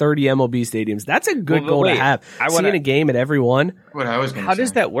all 30 MLB stadiums. That's a good goal to have. Seeing a game at every one. How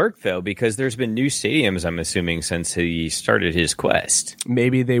does that work, though? Because there's been new stadiums, I'm assuming, since he started his quest.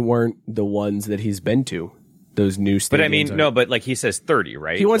 Maybe they weren't the ones that he's been to. Those new stadiums. But I mean, no, but like he says 30,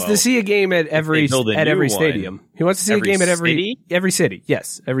 right? He wants to see a game at every stadium. He wants to see a game at every city.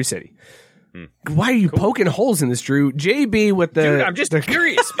 Yes, every city. Why are you poking holes in this, Drew? JB with the... Dude, I'm just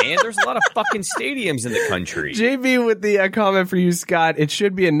curious, man. There's a lot of fucking stadiums in the country. JB with the comment for you, Scott. It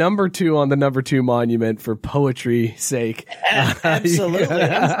should be a number 2 on the number 2 monument for poetry's sake. Absolutely.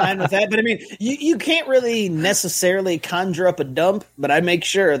 I'm fine with that. But I mean, you can't really necessarily conjure up a dump, but I make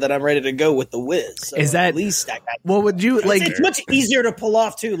sure that I'm ready to go with the whiz. So is that... At least I got... Well, would you... like? It's much easier to pull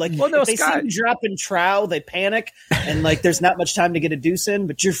off, too. Like, if they see you dropping trow, they panic, and like there's not much time to get a deuce in,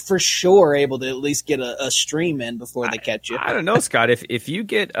 but you're for sure able to at least get a stream in before they catch you. I don't know, Scott. If you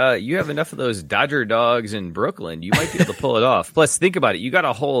get you have enough of those Dodger dogs in Brooklyn, you might be able to pull it off. Plus, think about it. You got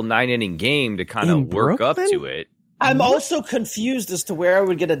a whole 9-inning game to kind of work up to it. I'm also confused as to where I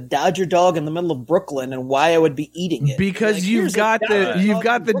would get a Dodger dog in the middle of Brooklyn and why I would be eating it. Because like, you've got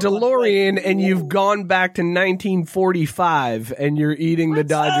the DeLorean and you've gone back to 1945 and you're eating the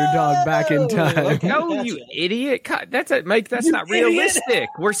Dodger dog back in time. No, you idiot! Mike. That's not realistic.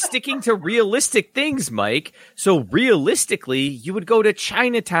 We're sticking to realistic things, Mike. So realistically, you would go to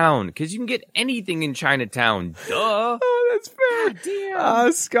Chinatown because you can get anything in Chinatown. Duh. Oh, that's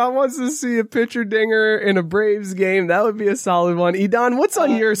fair. Scott wants to see a pitcher dinger in a Braves game. That would be a solid one. Edon, what's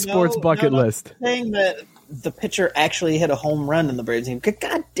on your sports bucket list? Saying that the pitcher actually hit a home run in the Braves game.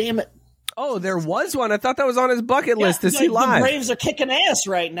 God damn it. Oh, there was one. I thought that was on his bucket list to see live. The Braves are kicking ass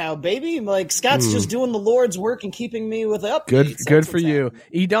right now, baby. Like, Scott's just doing the Lord's work and keeping me with updates. Good for you.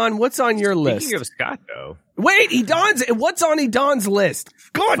 Edon, what's on your list? Speaking of Scott, though. Wait, what's on Edon's list?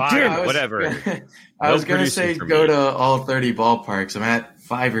 God damn it. Whatever. I was going to say go to all 30 ballparks. I'm at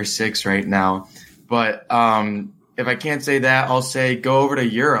 5 or 6 right now. But if I can't say that, I'll say go over to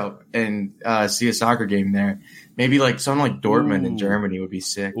Europe and see a soccer game there. Maybe like something like Dortmund in Germany would be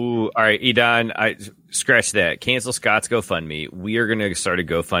sick. Ooh, all right, Edon, I scratch that. Cancel Scott's GoFundMe. We are going to start a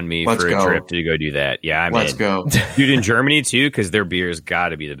GoFundMe for a trip to go do that. Yeah, Let's go. Dude, in Germany too, because their beer's got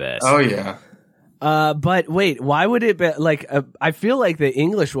to be the best. Oh yeah. But wait, why would it be like? I feel like the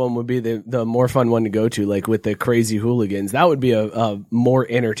English one would be the more fun one to go to, like with the crazy hooligans. That would be a more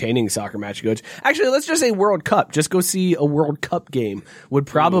entertaining soccer match to go to. Actually, let's just say World Cup. Just go see a World Cup game would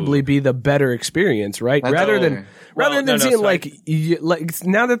probably be the better experience, right? Rather than seeing like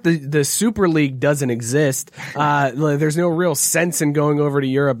now that the Super League doesn't exist, there's no real sense in going over to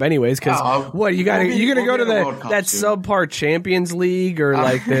Europe anyways. Because you're gonna go to that subpar Champions League or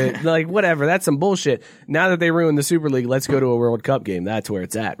like whatever. That's some bullshit. bullshit. Now that they ruined the Super League, let's go to a World Cup game. That's where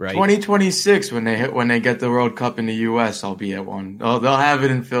it's at, right? 2026 when they get the World Cup in the U.S., I'll be at one. They'll have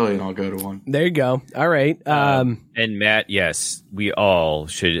it in Philly, and I'll go to one. There you go. All right. And Matt, yes, we all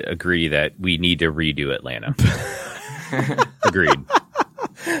should agree that we need to redo Atlanta. Agreed.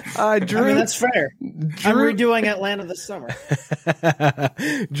 Drew, I mean, that's fair. I'm redoing Atlanta this summer.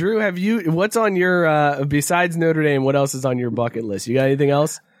 Drew, what's on your, besides Notre Dame, what else is on your bucket list? You got anything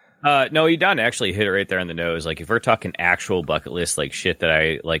else? No, you done actually hit it right there on the nose. Like, if we're talking actual bucket list, like shit that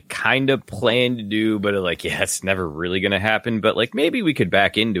I like kind of plan to do, but like, yeah, it's never really going to happen. But like, maybe we could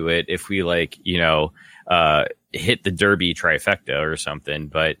back into it if we like, hit the Derby trifecta or something.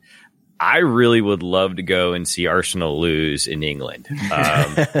 But I really would love to go and see Arsenal lose in England.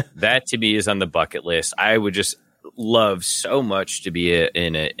 That to me is on the bucket list. I would just love so much to be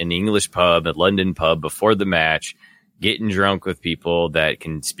in an English pub, a London pub before the match, getting drunk with people that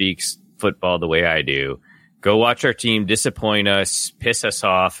can speak football the way I do, go watch our team disappoint us, piss us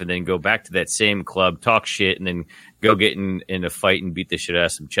off, and then go back to that same club, talk shit, and then go get in a fight and beat the shit out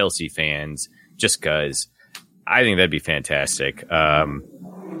of some Chelsea fans just because. I think that'd be fantastic.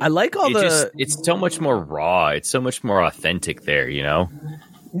 I like it's so much more raw. It's so much more authentic there, you know?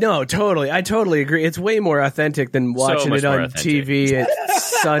 No, totally. I totally agree. It's way more authentic than watching it on TV at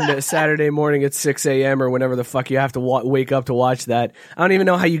Saturday morning at 6 a.m. or whenever the fuck you have to wake up to watch that. I don't even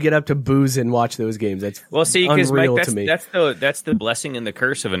know how you get up to booze and watch those games. That's unreal to me. That's the blessing and the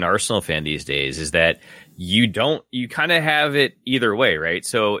curse of an Arsenal fan these days is that you kind of have it either way, right?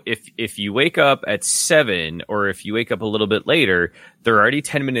 So if you wake up at 7 or if you wake up a little bit later, they're already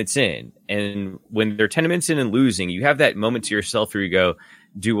 10 minutes in. And when they're 10 minutes in and losing, you have that moment to yourself where you go,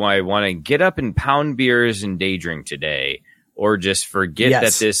 do I want to get up and pound beers and day drink today? Or just forget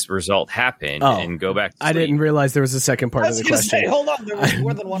that this result happened and go back to sleep? I didn't realize there was a second part of the question. Say, hold on, there was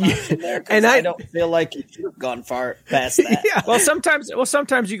more than one option there. And I don't feel like you should have gone far past that. Yeah. Well,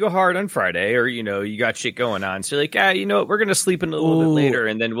 sometimes you go hard on Friday, or you got shit going on. So like, you know what, we're gonna sleep in a little bit later,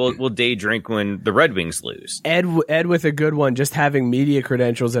 and then we'll day drink when the Red Wings lose. Ed with a good one. Just having media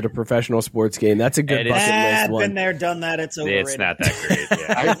credentials at a professional sports game. That's a good bucket list one. Been there, done that. It's overrated. It's not that great.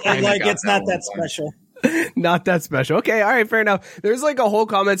 Yeah. It's not that special. Not that special. Okay, all right, fair enough. There's like a whole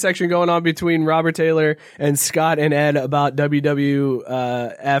comment section going on between Robert Taylor and Scott and Ed about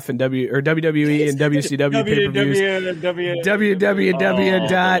WWF and WWE and WCW pay-per-views.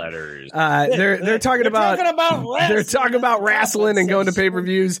 They're talking about wrestling and going to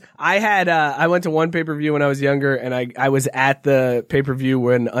pay-per-views. I went to one pay-per-view when I was younger, and I was at the pay-per-view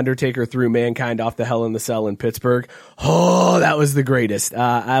when Undertaker threw Mankind off the Hell in the Cell in Pittsburgh. Oh, that was the greatest.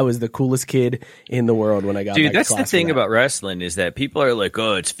 I was the coolest kid in the world when I got Dude, that's the thing about wrestling is that people are like,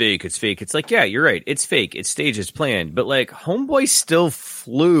 oh, it's fake. It's like, yeah, you're right. It's fake. It's staged. It's planned. But like, Homeboy still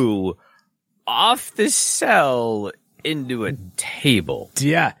flew off the cell into a table.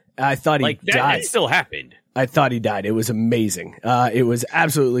 Yeah, I thought he died. That still happened. I thought he died. It was amazing. It was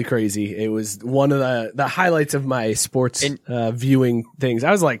absolutely crazy. It was one of the highlights of my sports viewing things.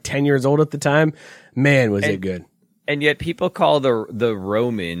 I was like 10 years old at the time. Man, was it good. And yet people call the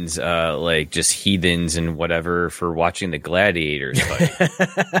Romans like just heathens and whatever for watching the gladiators fight.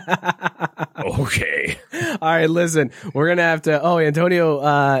 Okay. All right, listen. We're going to have to Antonio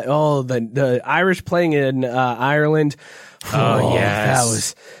the Irish playing in Ireland. Oh, yes. That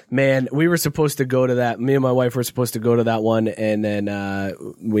was, man, we were supposed to go to that. Me and my wife were supposed to go to that one, and then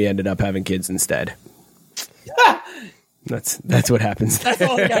we ended up having kids instead. That's what happens. That's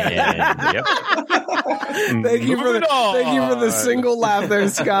all. Yep. Thank you for the single laugh there,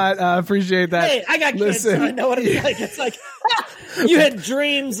 Scott. Appreciate that. Hey, I got kids, so I know what it's like. It's like you had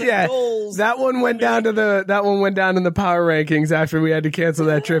dreams and goals. That one went down in the power rankings after we had to cancel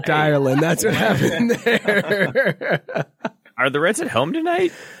that trip to Ireland. That's what happened there. Are the Reds at home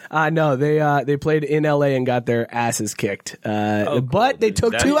tonight? No, they played in LA and got their asses kicked. But they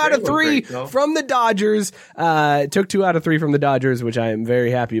took 2 out of 3 from the Dodgers. Took 2 out of 3 from the Dodgers, which I am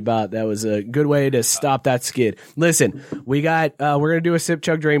very happy about. That was a good way to stop that skid. Listen, we're gonna do a sip,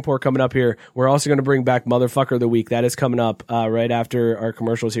 chug, drain, pour coming up here. We're also gonna bring back Motherfucker of the Week. That is coming up right after our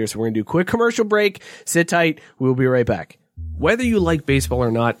commercials here. So we're gonna do a quick commercial break. Sit tight. We'll be right back. Whether you like baseball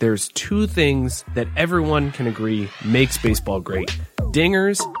or not, there's 2 things that everyone can agree makes baseball great.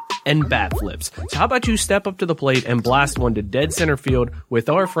 Dingers and bat flips. So how about you step up to the plate and blast one to dead center field with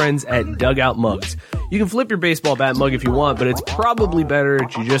our friends at Dugout Mugs. You can flip your baseball bat mug if you want, but it's probably better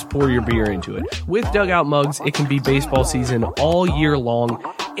if you just pour your beer into it. With Dugout Mugs, it can be baseball season all year long.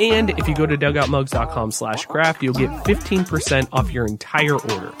 And if you go to dugoutmugs.com/craft, you'll get 15% off your entire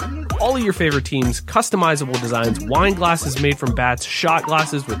order. all of your favorite teams, customizable designs, wine glasses made from bats, shot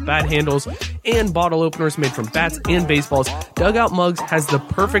glasses with bat handles, and bottle openers made from bats and baseballs, Dugout Mugs has the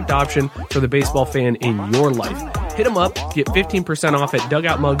perfect option for the baseball fan in your life. Hit them up, get 15% off at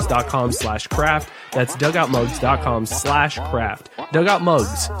dugoutmugs.com/craft. That's dugoutmugs.com/craft. Dugout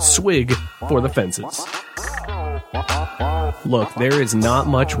Mugs, swig for the fences. Look, there is not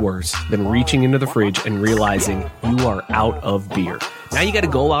much worse than reaching into the fridge and realizing you are out of beer. Now you got to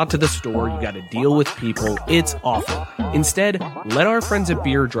go out to the store, you got to deal with people. It's awful. Instead, let our friends at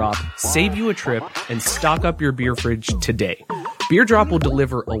Beer Drop save you a trip and stock up your beer fridge today. Beer Drop will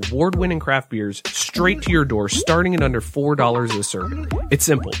deliver award-winning craft beers straight to your door, starting at under $4 a serving. It's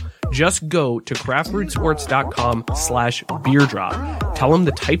simple. Just go to craftbrewsport.com/beerdrop. Tell them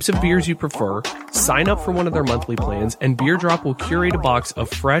the types of beers you prefer, sign up for one of their monthly plans, and Beer Drop will curate a box of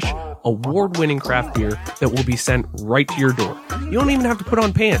fresh, award-winning craft beer that will be sent right to your door. You don't even have to put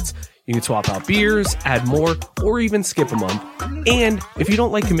on pants. You can swap out beers, add more, or even skip a month. And if you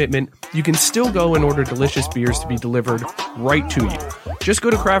don't like commitment, you can still go and order delicious beers to be delivered right to you. Just go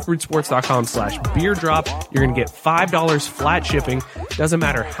to craftbrewsport.com/beerdrop. You're going to get $5 flat shipping. Doesn't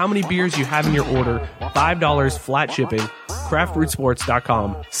matter how many beers you have in your order, $5 flat shipping.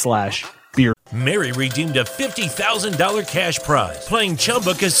 craftbrewsport.com/beer. Mary redeemed a $50,000 cash prize playing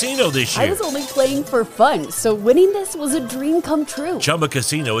Chumba Casino this year. I was only playing for fun, so winning this was a dream come true. Chumba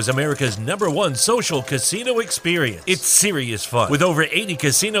Casino is America's #1 social casino experience. It's serious fun. With over 80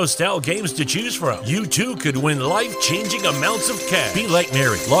 casino-style games to choose from, you too could win life-changing amounts of cash. Be like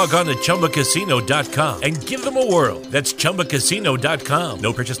Mary. Log on to ChumbaCasino.com and give them a whirl. That's ChumbaCasino.com.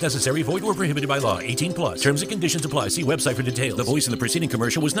 No purchase necessary. Void or prohibited by law. 18+. Terms and conditions apply. See website for details. The voice in the preceding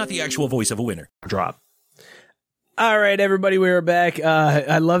commercial was not the actual voice of a winner. Drop. All right, everybody, we are back.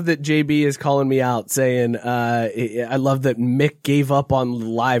 I love that JB is calling me out, saying, I love that Mick gave up on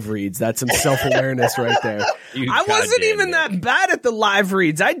live reads. That's some self-awareness right there. I wasn't even that bad at the live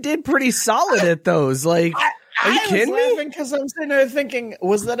reads. I did pretty solid at those. Like, are you kidding me? I was laughing because I'm sitting there thinking,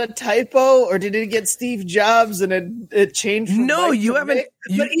 was that a typo or did it get Steve Jobs and it changed? From no, you haven't.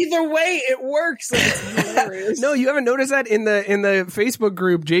 But either way, it works. Like, it's hilarious. No, you haven't noticed that in the Facebook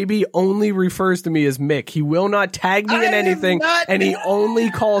group. JB only refers to me as Mick. He will not tag me in anything, and he only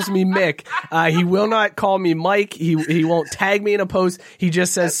calls me Mick. He will not call me Mike. He won't tag me in a post. He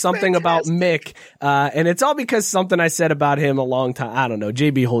just says something about Mick, and it's all because something I said about him a long time. I don't know.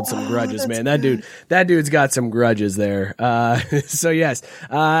 JB holds some grudges, man. That dude's got some grudges there. So yes,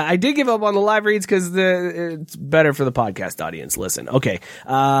 I did give up on the live reads because it's better for the podcast audience. Listen, okay.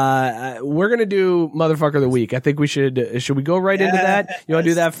 We're gonna do motherfucker of the week. I think we should we go right into that? You want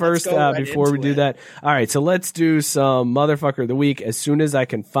to do that first before we do that? All right, so let's do some motherfucker of the week as soon as I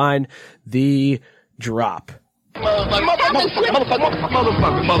can find the drop.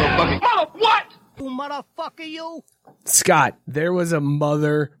 Motherfucker, you. Scott, there was a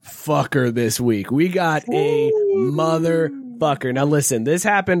motherfucker this week. We got a motherfucker. Now listen, this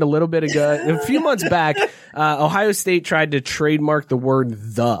happened a little bit ago. A few months back, Ohio State tried to trademark the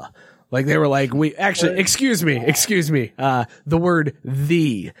word "the." Like they were like, excuse me, the word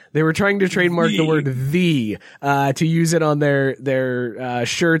 "the." They were trying to trademark the word "the," to use it on their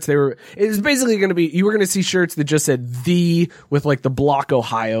shirts. It was basically going to be, you were going to see shirts that just said "the" with like the block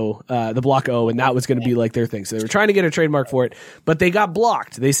Ohio, the block O, and that was going to be like their thing. So they were trying to get a trademark for it, but they got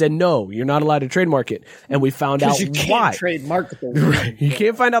blocked. They said, no, you're not allowed to trademark it. And we found out you can't why. Trademark the word. Right. You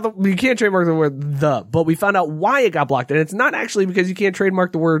can't trademark the word "the," but we found out why it got blocked. And it's not actually because you can't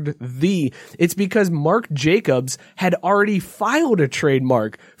trademark the word "the." It's because Marc Jacobs had already filed a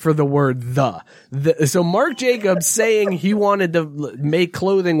trademark for the word "the." So Marc Jacobs saying he wanted to make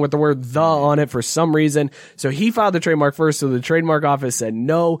clothing with the word "the" on it for some reason. So he filed the trademark first. So the trademark office said,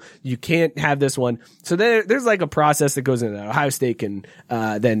 no, you can't have this one. So there's like a process that goes into that. Ohio State can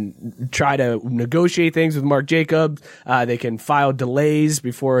then try to negotiate things with Marc Jacobs. They can file delays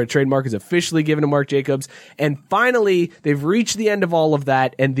before a trademark is officially given to Marc Jacobs. And finally, they've reached the end of all of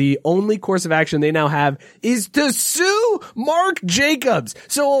that. And the only course of action they now have is to sue Marc Jacobs.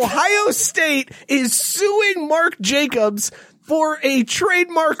 So Ohio State is suing Marc Jacobs for a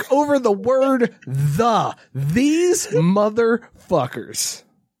trademark over the word "the." These motherfuckers.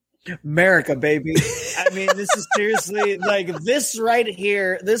 America, baby. I mean, this is seriously like this right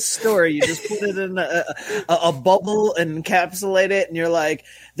here. This story, you just put it in a bubble and encapsulate it, and you're like,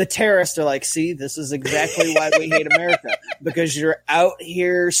 the terrorists are like, see, this is exactly why we hate America, because you're out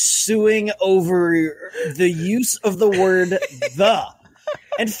here suing over the use of the word "the."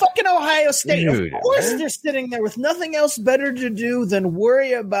 And fucking Ohio State, Dude, of course, they're sitting there with nothing else better to do than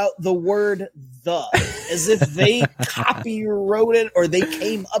worry about the word "the," as if they copywrote it or they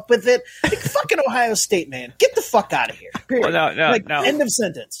came up with it. Like, fucking Ohio State, man, get the fuck out of here. Period. Well, no. End of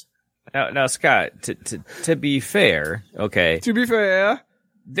sentence. Now, Scott, to be fair, okay. To be fair,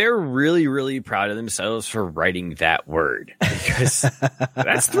 they're really, really proud of themselves for writing that word, because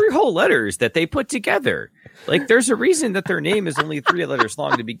that's 3 whole letters that they put together. Like, there's a reason that their name is only 3 letters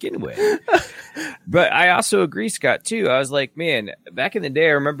long to begin with. But I also agree, Scott, too. I was like, man, back in the day,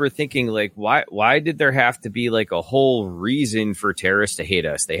 I remember thinking, like, why did there have to be like a whole reason for terrorists to hate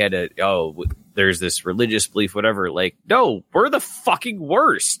us? They had to, there's this religious belief, whatever. Like, no, we're the fucking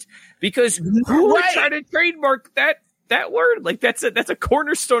worst, because who would try to trademark that word? Like, that's a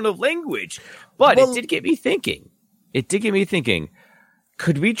cornerstone of language. But it did get me thinking.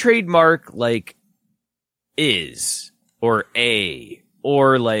 Could we trademark like is or a,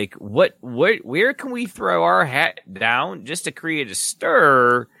 or like where can we throw our hat down just to create a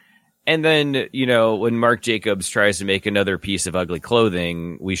stir? And then, when Marc Jacobs tries to make another piece of ugly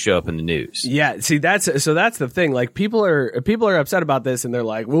clothing, we show up in the news. Yeah, see, that's the thing. Like, people are upset about this, and they're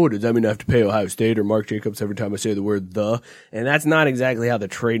like, "Whoa, does that mean I have to pay Ohio State or Marc Jacobs every time I say the word the?" And that's not exactly how the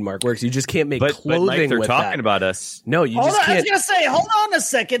trademark works. You just can't make clothing Mike, they're with talking that. about us. No, you just can't. I was gonna say, hold on a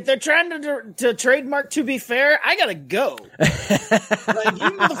second. They're trying to trademark. To be fair, I gotta go. Like,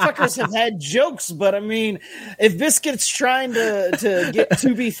 you motherfuckers have had jokes, but I mean, if Biscuit's trying to get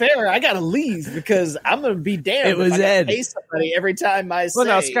to be fair, I gotta leave, because I'm gonna be damned. It was if I Ed. Pay somebody every time I say. Well,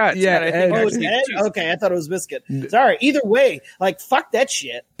 no, Scott. Yeah, Scott, I think Oh, it's Ed? Okay, I thought it was Biscuit. Sorry. Either way, like, fuck that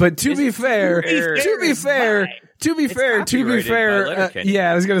shit. But to be fair, yeah,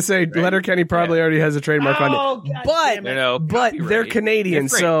 I was gonna say Letterkenny probably already has a trademark on it, but they're Canadian,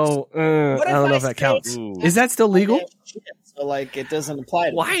 so I don't know if that counts. Is that still legal? So, like, it doesn't apply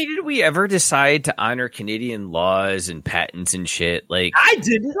to Why me. did we ever decide to honor Canadian laws and patents and shit? Like, I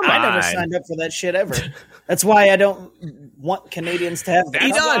didn't. I never signed up for that shit ever. That's why I don't want Canadians to have the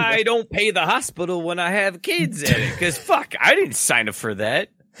That's why I don't pay the hospital when I have kids in it. Because fuck, I didn't sign up for that.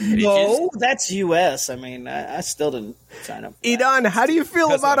 No, that's U.S. I mean, I still didn't sign up. Edon, how do you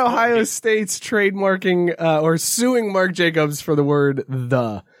feel about Ohio State's trademarking or suing Marc Jacobs for the word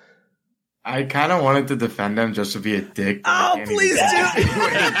 "the"? I kind of wanted to defend him just to be a dick. Oh, please do.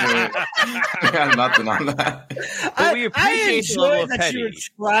 I got nothing on that. But we appreciate the level enjoy of that petty. you're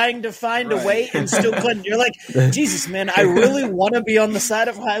trying to find a way and still couldn't. You're like, Jesus, man, I really want to be on the side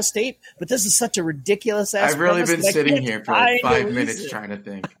of Ohio State, but this is such a ridiculous ass. I've really premise been that I sitting can't here for like find a 5 minutes reason. trying to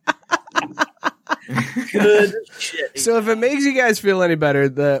think. Good shit. So if it makes you guys feel any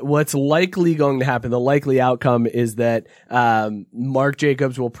better, what's likely going to happen, the likely outcome is that Marc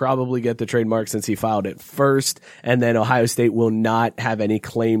Jacobs will probably get the trademark since he filed it first, and then Ohio State will not have any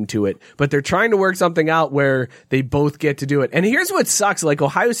claim to it. But they're trying to work something out where they both get to do it. And here's what sucks. Like,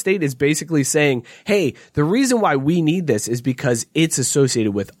 Ohio State is basically saying, hey, the reason why we need this is because it's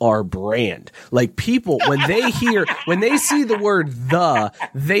associated with our brand. Like, people, when they see the word "the,"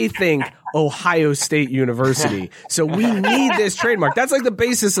 they think Ohio State University. So we need this trademark. That's like the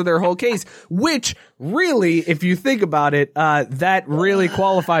basis of their whole case, which really, if you think about it, that really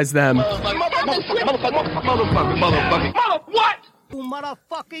qualifies them.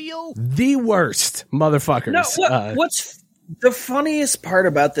 Motherfucker, you. The worst motherfuckers. No, what's the funniest part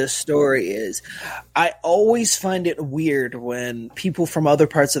about this story is I always find it weird when people from other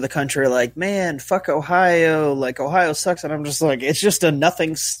parts of the country are like, man, fuck Ohio, like Ohio sucks. And I'm just like, it's just a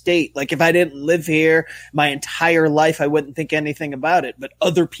nothing state. Like, if I didn't live here my entire life, I wouldn't think anything about it. But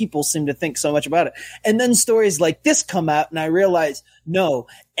other people seem to think so much about it. And then stories like this come out and I realize, no,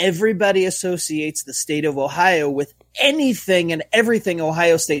 everybody associates the state of Ohio with anything and everything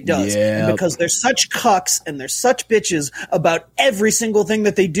Ohio State does. Yep. And because they're such cucks and they're such bitches about every single thing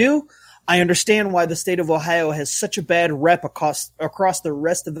that they do, I understand why the state of Ohio has such a bad rep across the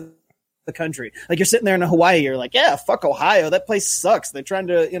rest of the country. Like, you're sitting there in Hawaii, you're like, yeah, fuck Ohio. That place sucks. They're trying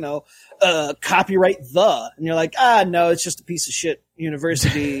to, copyright the, and you're like, no, it's just a piece of shit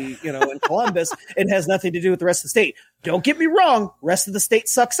university, in Columbus. It has nothing to do with the rest of the state. Don't get me wrong. Rest of the state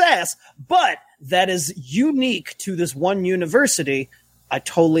sucks ass, but that is unique to this one university. I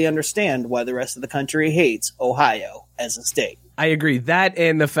totally understand why the rest of the country hates Ohio as a state. I agree. That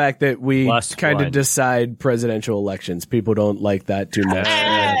and the fact that we kind of decide presidential elections. People don't like that too much.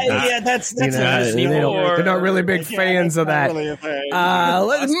 That's they're not really big fans of that. Really a fan.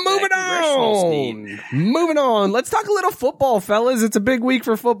 Let's moving on. Let's talk a little football, fellas. It's a big week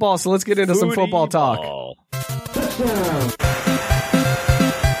for football, so let's get into some football talk.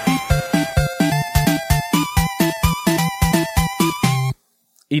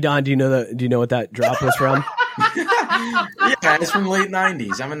 Edon, do you know what that drop was from? Yeah, it's from late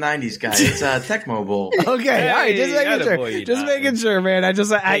 90s. I'm a 90s guy. It's Tecmo Bowl. Okay, all right, just making sure. Just making sure, man.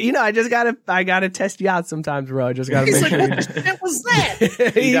 I gotta test you out sometimes, bro. I just gotta make sure. What the shit was that?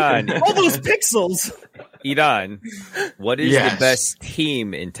 Edon. All those pixels. Edon, what is Yes. the best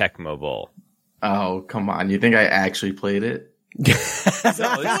team in Tecmo Bowl? Oh, come on. You think I actually played it?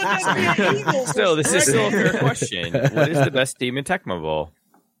 Still, this is still a fair question. What is the best team in Tecmo Bowl?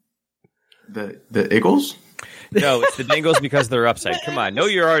 The Eagles? No, it's the Bengals because they're upside. Come on, know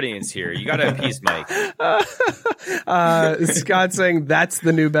your audience here. You got to appease Mike. Scott saying that's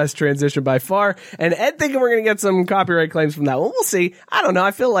the new best transition by far, and Ed thinking we're going to get some copyright claims from that one. We'll see. I don't know.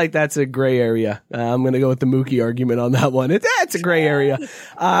 I feel like that's a gray area. I'm going to go with the Mookie argument on that one. It's a gray area.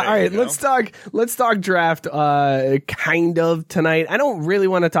 All right, let's talk draft. Kind of tonight. I don't really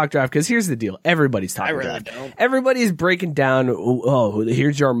want to talk draft because here's the deal. Everybody's talking draft. Don't. Everybody's breaking down. Oh,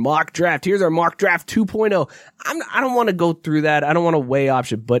 here's your mock draft. Here's our mock draft 2.0. I don't want to go through that. I don't want to weigh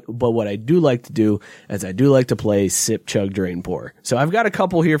option, but what I do like to do is I do like to play Sip, Chug, Drain, Pour. So I've got a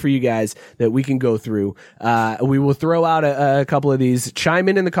couple here for you guys that we can go through. We will throw out a couple of these. Chime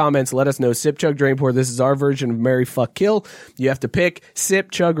in the comments. Let us know. Sip, Chug, Drain, Pour. This is our version of Marry, Fuck, Kill. You have to pick Sip,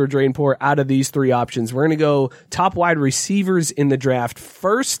 Chug, or Drain, Pour out of these three options. We're going to go top wide receivers in the draft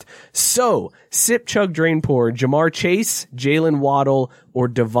first. So Sip, Chug, Drain, Pour. Jamar Chase, Jalen Waddle, or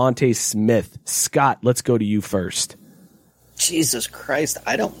Devontae Smith. Scott, let's go to you first. Jesus Christ,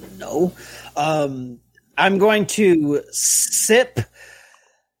 I don't know. I'm going to sip.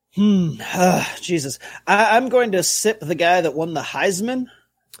 Jesus. I'm going to sip the guy that won the Heisman.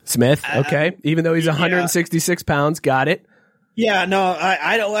 Smith, okay. Even though he's 166 pounds, got it. Yeah, no,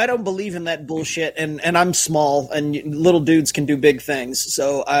 I don't believe in that bullshit, and I'm small, and little dudes can do big things,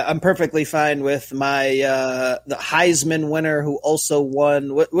 so I'm perfectly fine with my the Heisman winner who also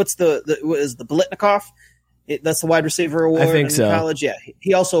won. What is the Biletnikoff? That's the wide receiver award. I think in so. College, yeah,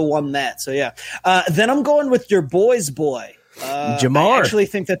 he also won that. So yeah, then I'm going with your boy's boy, Jamar.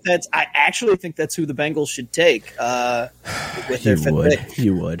 I actually think that's who the Bengals should take. With their fifth pick.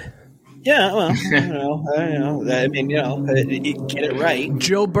 You would. Yeah, well, I mean, get it right.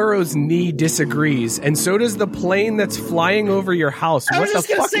 Joe Burrow's knee disagrees, and so does the plane that's flying over your house. What the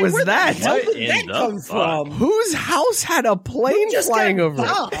fuck was that? Where did that come from? Whose house had a plane flying over it?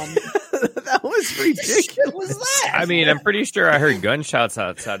 That was ridiculous. What was that? I mean, I'm pretty sure I heard gunshots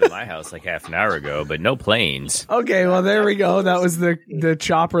outside of my house like half an hour ago, but no planes. Okay, well there we go. That was the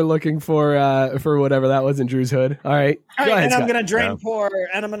chopper looking for whatever that was in Drew's hood. All right, All go right, ahead, and Scott. I'm going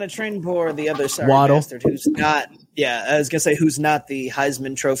to drain pour the other sorry Waddle. bastard who's not. Yeah, I was going to say who's not the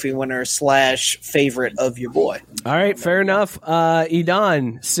Heisman Trophy winner / favorite of your boy. All right, fair enough.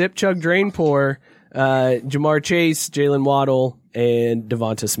 Edon, Sip, Chug, Drain, Pour, Jamar Chase, Jalen Waddle, and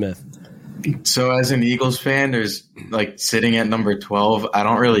Devonta Smith. So as an Eagles fan, there's like sitting at number 12. I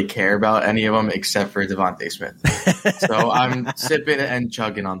don't really care about any of them except for Devontae Smith. So I'm sipping and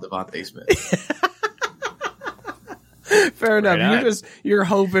chugging on Devontae Smith. Fair enough. Right You're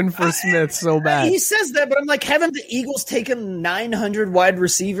hoping for Smith so bad. He says that, but I'm like, haven't the Eagles taken 900 wide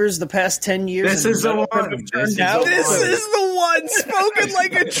receivers the past 10 years? This is the one. This is the one. Spoken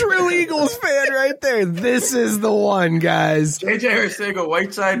like a true Eagles fan right there. This is the one, guys. JJ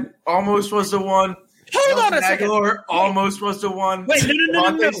Arcega-Whiteside almost was the one. Hold on a second. Aguilar almost was the one. Wait, no.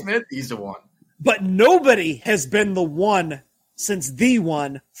 Devontae Smith, he's the one. But nobody has been the one since the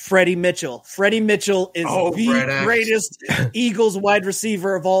one, Freddie Mitchell. Freddie Mitchell is the greatest Eagles wide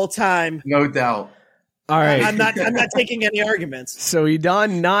receiver of all time. No doubt. All right. I'm not taking any arguments. So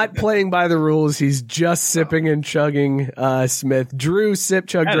Edon not playing by the rules. He's just sipping and chugging Smith. Drew, Sip,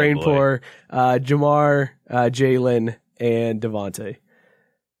 Chug, Drain, Pour, Jamar, Jalen, and Devontae.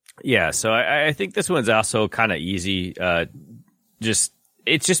 Yeah, so I think this one's also kind of easy.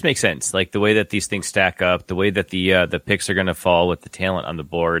 It just makes sense, like the way that these things stack up, the way that the picks are going to fall with the talent on the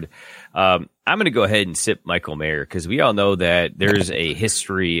board. I'm going to go ahead and sip Michael Mayer because we all know that there's a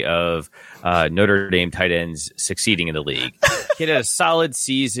history of Notre Dame tight ends succeeding in the league. He had a solid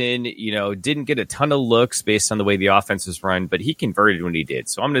season, didn't get a ton of looks based on the way the offense was run, but he converted when he did.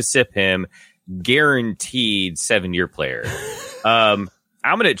 So I'm going to sip him, guaranteed 7-year player.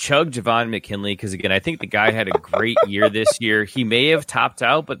 I'm going to chug Javon McKinley because, again, I think the guy had a great year this year. He may have topped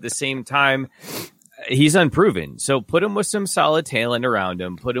out, but at the same time, he's unproven. So put him with some solid talent around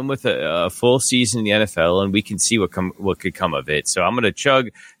him. Put him with a full season in the NFL, and we can see what could come of it. So I'm going to chug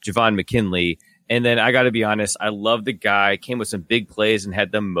Javon McKinley. And then I got to be honest, I love the guy. Came with some big plays and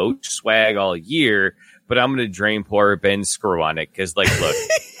had the most swag all year. But I'm going to drain pour Ben Skowronek because, look,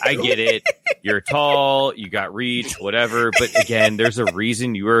 I get it. you're tall, you got reach, whatever. But again, there's a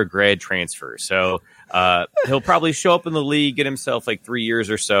reason you were a grad transfer. So he'll probably show up in the league, get himself like 3 years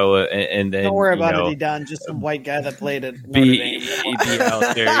or so, and then don't worry about it, Don. Just some white guy that played at be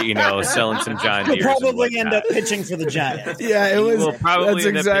out there, selling some John Deere. He'll probably end up pitching for the Giants. Yeah, it was. Will probably that's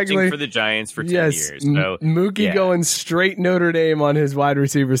end exactly up pitching for the Giants for 10 years. So Mookie going straight Notre Dame on his wide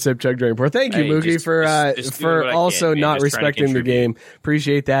receiver Sipchuk Drainpour. Thank you, Mookie, for also not respecting the game.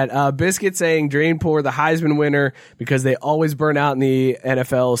 Appreciate that. Biscuit saying Drainpour the Heisman winner because they always burn out in the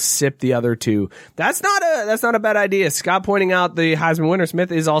NFL. Sip the other two. That's not a bad idea. Scott pointing out the Heisman winner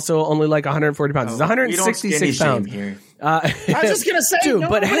Smith is also only like 140 pounds. He's 166 pounds. I was just gonna say, dude,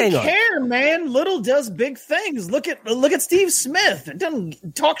 but hang on. Care, man. Little does big things. Look at Steve Smith. It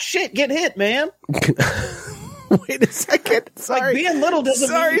doesn't talk shit, get hit, man. Wait a second. Sorry, like being little doesn't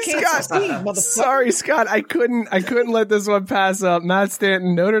mean you can't Scott. succeed, motherfucker. Sorry, Scott. I couldn't let this one pass up. Matt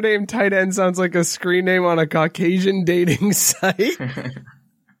Stanton, Notre Dame tight end sounds like a screen name on a Caucasian dating site.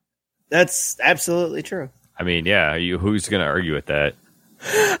 That's absolutely true. I mean, yeah. Who's going to argue with that?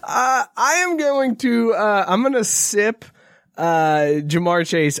 I am going to. I'm going to sip Jamar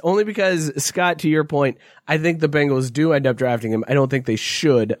Chase only because, Scott, to your point, I think the Bengals do end up drafting him. I don't think they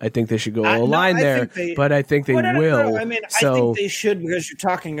should. I think they should go O-line there, but I think they will. I mean, I think they should because you're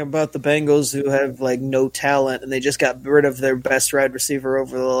talking about the Bengals who have like no talent and they just got rid of their best wide receiver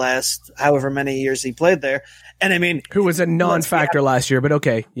over the last however many years he played there. And I mean, who was a non-factor last year, but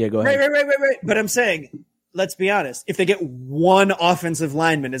okay. Yeah, go ahead. Right. But I'm saying, let's be honest. If they get one offensive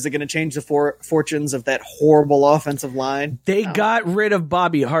lineman, is it going to change the fortunes of that horrible offensive line? They got rid of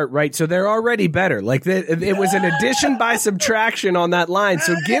Bobby Hart, right? So they're already better. Like it was an addition by subtraction on that line.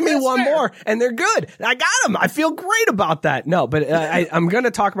 So give me one more, and they're good. I got them. I feel great about that. No, but I'm going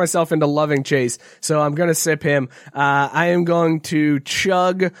to talk myself into loving Chase, so I'm going to sip him. I am going to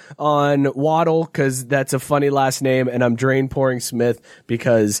chug on Waddle because that's a funny last name, and I'm drain pouring Smith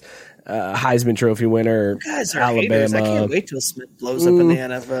because Heisman Trophy winner, Alabama. Haters. I can't wait till Smith blows up in the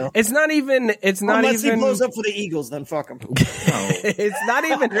NFL. It's not even. Unless he blows up for the Eagles, then fuck him. It's not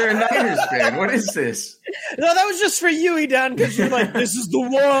even. You're a Niners fan. What is this? No, that was just for you, Edon, because you're like, this is the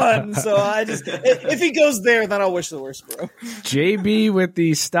one. So I just, if he goes there, then I'll wish the worst, bro. JB with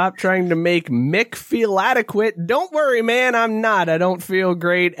the stop trying to make Mick feel adequate. Don't worry, man. I'm not. I don't feel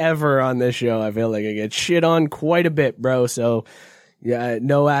great ever on this show. I feel like I get shit on quite a bit, bro. So. Yeah,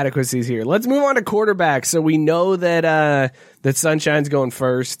 no adequacies here. Let's move on to quarterback. So we know that that Sunshine's going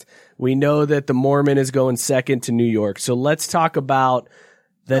first. We know that the Mormon is going second to New York. So let's talk about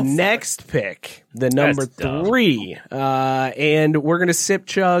the next pick, the number 3. And we're going to sip,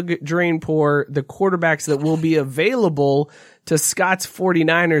 chug, drain, pour the quarterbacks that will be available to Scott's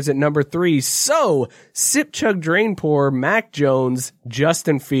 49ers at number 3. So sip, chug, drain, pour Mac Jones,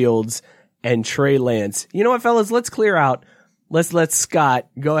 Justin Fields, and Trey Lance. You know what, fellas? Let's clear out. Let's let Scott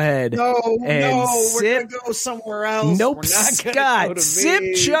go ahead and sip. We're gonna go somewhere else. Nope, Scott.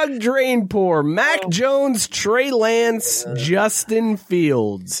 Sip, chug, drain, pour. Mac Jones, Trey Lance, Justin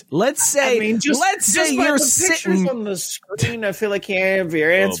Fields. Let's say, let's say you're sitting on the screen. I feel like you have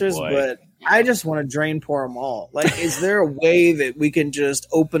your answers, but I just want to drain pour them all. Like, is there a way that we can just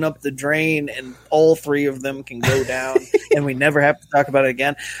open up the drain and all 3 of them can go down and we never have to talk about it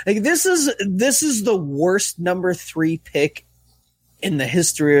again? Like, this is the worst number 3 pick in the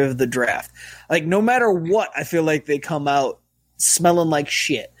history of the draft. Like, no matter what, I feel like they come out smelling like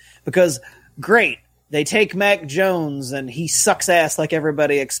shit because great. They take Mac Jones and he sucks ass like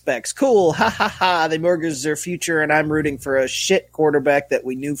everybody expects. Cool. Ha ha ha. They mortgage their future and I'm rooting for a shit quarterback that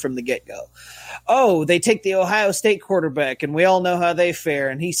we knew from the get-go. Oh, they take the Ohio State quarterback and we all know how they fare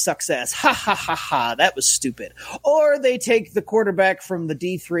and he sucks ass. Ha ha ha ha. That was stupid. Or they take the quarterback from the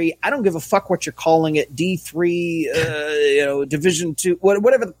D3. I don't give a fuck what you're calling it. D3, Division 2,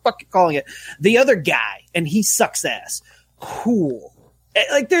 whatever the fuck you're calling it. The other guy and he sucks ass. Cool.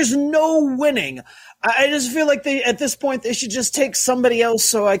 Like, there's no winning. I just feel like at this point they should just take somebody else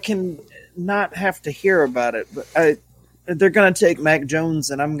so I can not have to hear about it. But they're going to take Mac Jones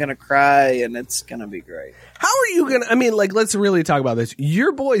and I'm going to cry and it's going to be great. How are you going to, I mean, like, let's really talk about this.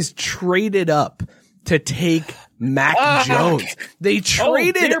 Your boys traded up to take Mac Jones. They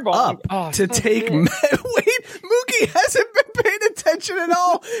traded up to take Wait, Mookie hasn't been paying attention at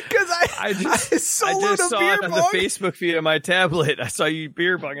all because I just saw it on the Facebook feed of my tablet. I saw you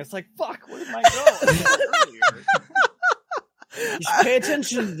beer bong. It's like, fuck, where did I go? You should pay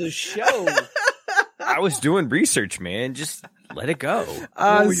attention to the show. I was doing research, man. Just let it go.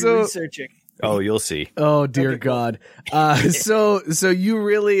 What were you researching? Oh, you'll see. Oh dear God. So you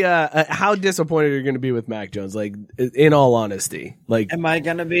really, how disappointed are you going to be with Mac Jones? Like, in all honesty, like, am I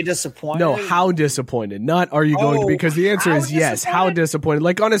going to be disappointed? No, how disappointed? Not are you going to be? Because the answer is yes. How disappointed?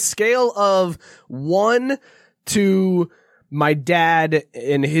 Like on a scale of 1 to my dad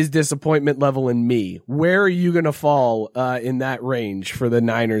and his disappointment level in me, where are you going to fall in that range for the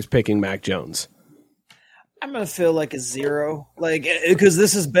Niners picking Mac Jones? I'm going to feel like a 0, like, because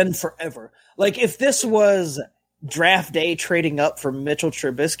this has been forever. Like, if this was draft day trading up for Mitchell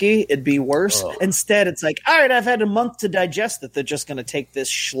Trubisky, it'd be worse. Instead, it's like, all right, I've had a month to digest it. They're just going to take this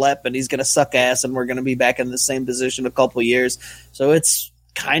schlep and he's going to suck ass and we're going to be back in the same position a couple years. So it's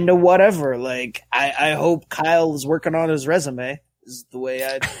kind of whatever. Like, I hope Kyle is working on his resume, is the way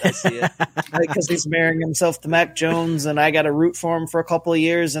I see it. Because he's marrying himself to Mac Jones and I got to root for him for a couple of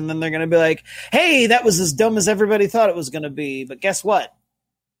years. And then they're going to be like, hey, that was as dumb as everybody thought it was going to be. But guess what?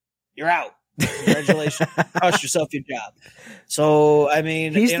 You're out. Congratulations. Cost yourself your job. So, I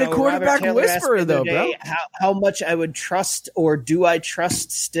mean, he's the quarterback whisperer, though, bro. How much I would trust, or do I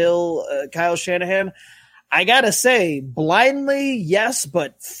trust still Kyle Shanahan? I got to say, blindly, yes,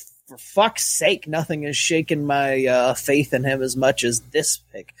 but for fuck's sake, nothing has shaken my faith in him as much as this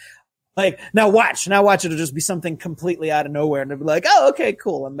pick. Like, now watch, it'll just be something completely out of nowhere, and they'll be like, oh, okay,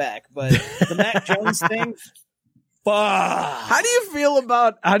 cool, I'm back. But the Mac Jones thing, fuck. How do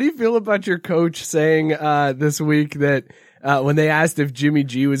you feel about your coach saying this week that when they asked if Jimmy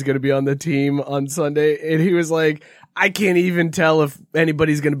G was going to be on the team on Sunday, and he was like, I can't even tell if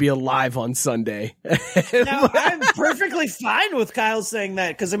anybody's going to be alive on Sunday. Now, I'm perfectly fine with Kyle saying that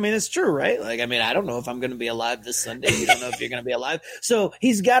because, I mean, it's true, right? Like, I mean, I don't know if I'm going to be alive this Sunday. You don't know if you're going to be alive. So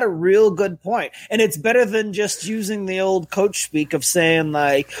he's got a real good point. And it's better than just using the old coach speak of saying,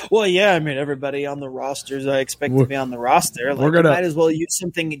 like, well, yeah, I mean, everybody on the rosters, I expect to be on the roster. Like, we might as well use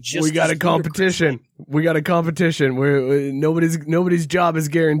something just We got a competition. Nobody's job is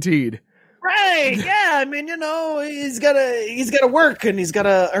guaranteed. Right, yeah. I mean, you know, he's gotta work and he's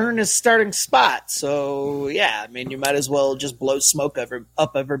gotta earn his starting spot. So yeah, I mean, you might as well just blow smoke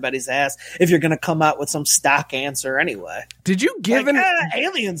up everybody's ass if you're gonna come out with some stock answer anyway. Did you give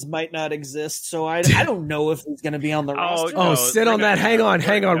aliens might not exist, so I don't know if he's gonna be on the roster. Oh, sit on that. Hang on.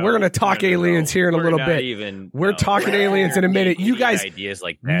 We're gonna talk aliens here in a little bit. We're talking aliens in a minute. You guys, ideas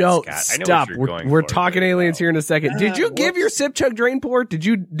like that, no, Scott. stop. We're talking aliens here in a second. Did you give your sip chug drain pour? Did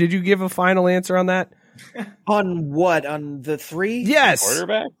you give a final answer on that? On what? On the 3? Yes.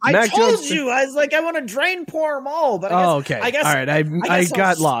 Quarterback? I told you. I was like, I want to drain pour them all. But okay. I guess, all right. I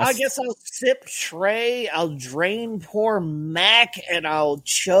got lost. I guess I'll sip Trey. I'll drain pour Mac, and I'll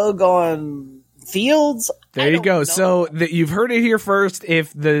chug on Fields. There you go. So you've heard it here first.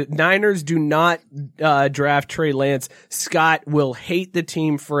 If the Niners do not draft Trey Lance, Scott will hate the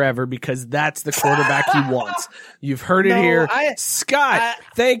team forever because that's the quarterback he wants. You've heard it here. Scott,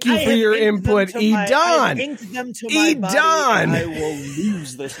 thank you for your input. Edon. I will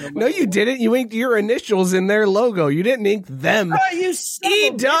lose this. No, you didn't. You inked your initials in their logo. You didn't ink them. You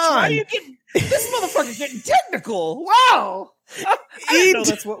Edon. This motherfucker's getting technical. Wow. I didn't know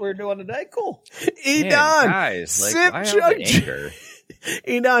that's what we're doing today. Cool. Edon, guys, like,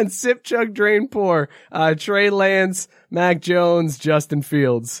 Edon, sip, chug, drain, pour. Trey Lance, Mac Jones, Justin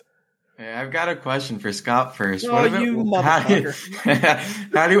Fields. Hey, I've got a question for Scott first. Oh, you motherfucker.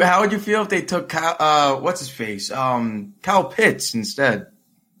 How would you feel if they took what's his face? Kyle Pitts instead?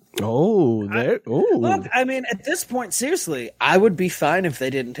 Look, I mean, at this point, seriously, I would be fine if they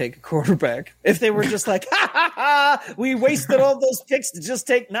didn't take a quarterback. If they were just like, we wasted all those picks to just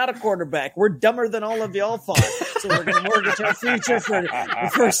take not a quarterback. We're dumber than all of y'all thought. So we're going to mortgage our future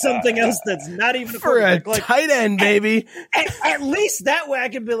for something else that's not even a quarterback. For a tight end, baby. At least that way I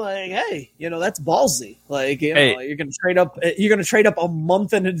can be like, hey, you know, that's ballsy. Like, you know, you're going to trade up a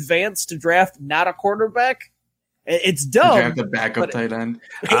month in advance to draft not a quarterback. It's dumb. Draft the backup tight end.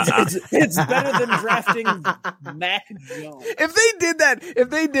 It's better than drafting Mac Jones.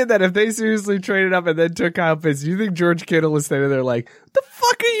 If they seriously traded up and then took Kyle Pitts, do you think George Kittle was standing there like, the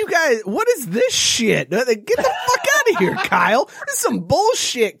fuck are you guys? What is this shit? Get the fuck out of here, Kyle. This is some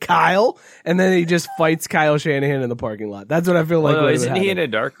bullshit, Kyle. And then he just fights Kyle Shanahan in the parking lot. That's what I feel like. Isn't he in a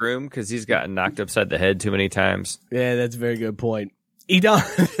dark room because he's gotten knocked upside the head too many times? Yeah, that's a very good point. Edon,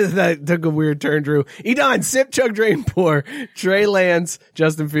 that took a weird turn, Drew. Edon, sip, chug, drain, pour. Trey Lance,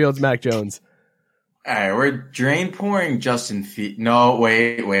 Justin Fields, Mac Jones. All right, we're drain pouring Justin Fields. No,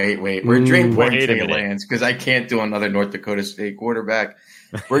 wait. We're drain pouring Trey Lance because I can't do another North Dakota State quarterback.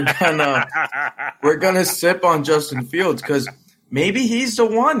 We're gonna sip on Justin Fields because Maybe he's the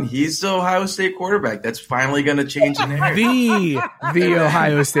one. He's the Ohio State quarterback. That's finally going to change the narrative. The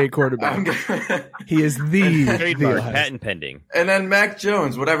Ohio State quarterback. He is the trademark, patent pending. And then Mac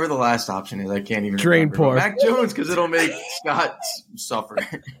Jones, whatever the last option is, I can't even Drain remember. pour. Mac Jones, because it'll make Scott suffer.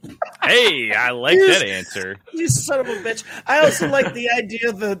 Hey, I like that answer. You son of a bitch. I also like the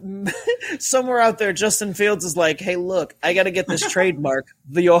idea that somewhere out there, Justin Fields is like, hey, look, I got to get this trademark,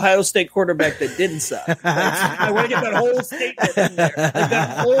 the Ohio State quarterback that didn't suck. I want to get that whole statement in there. Like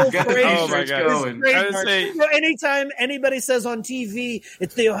that whole phrase. Oh, my God. Anytime anybody says on TV,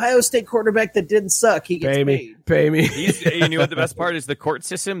 it's the Ohio State quarterback that didn't suck, he gets paid. Pay me. You know what the best part is? The court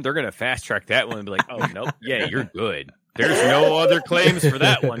system, they're going to fast track that one and be like, oh, nope, yeah, you're good. There's no other claims for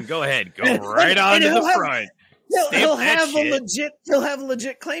that one. Go ahead. Go right on to the front. He'll have a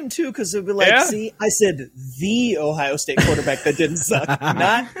legit claim too, because it'll be like, see, I said the Ohio State quarterback that didn't suck,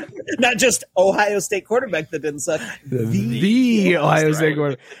 not just Ohio State quarterback that didn't suck. The Ohio State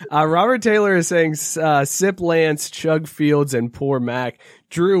quarterback. Robert Taylor is saying sip Lance, chug Fields, and pour Mac.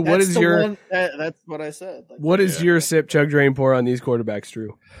 Drew, what is your? That's what I said. What is your sip, chug, drain, pour on these quarterbacks,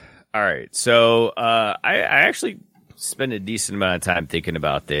 Drew? All right, so I actually spend a decent amount of time thinking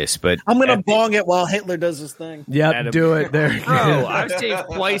about this, but I'm going to bong it while Hitler does his thing. Yep, do it. There, bro. I've saved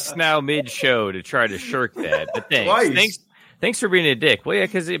twice now mid-show to try to shirk that. But thanks for being a dick. Well, yeah,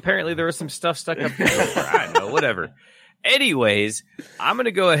 because apparently there was some stuff stuck up there. I don't know, whatever. Anyways, I'm going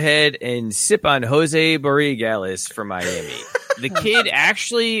to go ahead and sip on Jose Borregales from Miami. The kid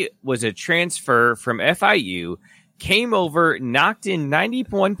actually was a transfer from FIU, came over, knocked in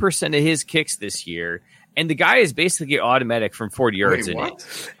 91% of his kicks this year. And the guy is basically automatic from 40 yards in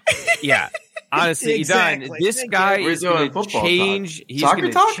it. Yeah. Honestly, exactly. Don, this guy is going to change. He's going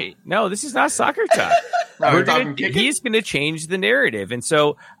to change. No, this is not soccer talk. He's going to change the narrative. And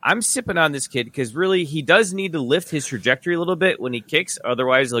so I'm sipping on this kid because really he does need to lift his trajectory a little bit when he kicks.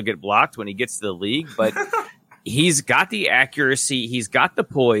 Otherwise, he'll get blocked when he gets to the league. But he's got the accuracy. He's got the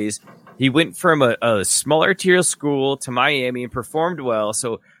poise. He went from a smaller tier school to Miami and performed well.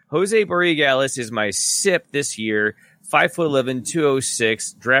 So Jose Borregales is my sip this year, 5'11",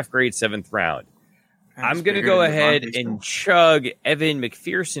 206, draft grade 7th round. I'm going to go ahead and chug Evan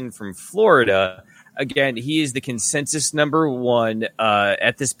McPherson from Florida. Again, he is the consensus number one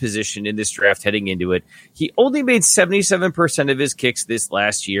at this position in this draft heading into it. He only made 77% of his kicks this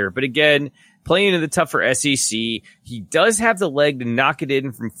last year, but again, playing in the tougher SEC, he does have the leg to knock it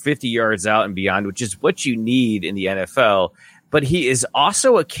in from 50 yards out and beyond, which is what you need in the NFL. But he is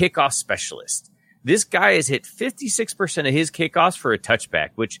also a kickoff specialist. This guy has hit 56% of his kickoffs for a touchback,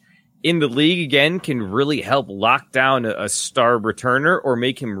 which in the league, again, can really help lock down a star returner or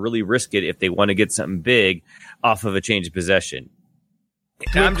make him really risk it if they want to get something big off of a change of possession.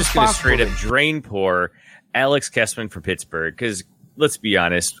 And I'm just going to straight up drain pour Alex Kessman for Pittsburgh because let's be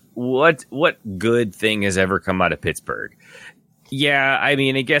honest, what good thing has ever come out of Pittsburgh? Yeah, I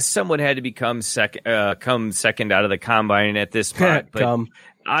mean, I guess someone had to come second out of the combine at this spot. But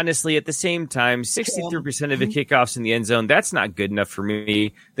honestly, at the same time, 63% of the kickoffs in the end zone, that's not good enough for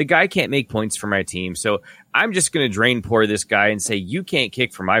me. The guy can't make points for my team. So I'm just going to drain pour this guy and say, you can't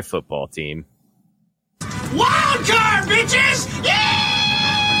kick for my football team. Wild card, bitches! Yeah!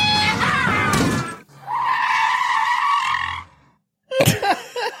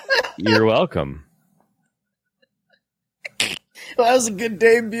 You're welcome. Well, that was a good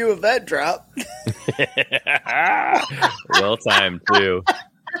debut of that drop. Well timed, too.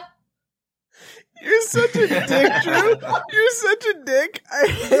 You're such a dick, Drew. You're such a dick.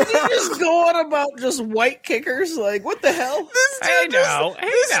 You're just going about just white kickers. Like, what the hell? This dude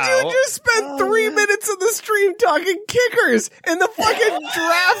just spent 3 minutes of the stream talking kickers in the fucking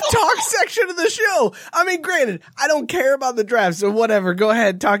draft talk section of the show. I mean, granted, I don't care about the draft, so whatever. Go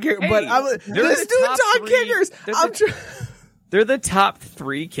ahead, talk here. But this dude talk kickers. They're the top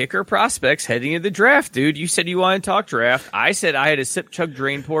 3 kicker prospects heading into the draft, dude. You said you wanted to talk draft. I said I had a sip, chug,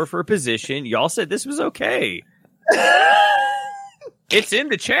 drain, pour for a position. Y'all said this was okay. It's in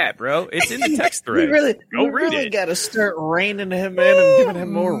the chat, bro. It's in the text thread. Go read it. Got to start reining him in and giving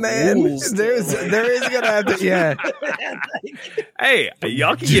him more rules. There is gonna have to, yeah. Hey,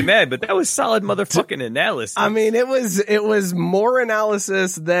 y'all can get mad, but that was solid motherfucking analysis. I mean, it was more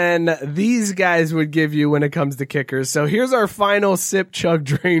analysis than these guys would give you when it comes to kickers. So here's our final sip, chug,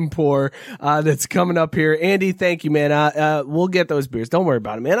 drain, pour that's coming up here. Andy, thank you, man. We'll get those beers. Don't worry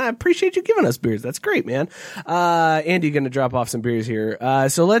about it, man. I appreciate you giving us beers. That's great, man. Andy gonna drop off some beers here.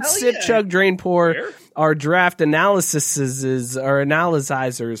 So let's sip, chug, drain, pour our draft analyzers.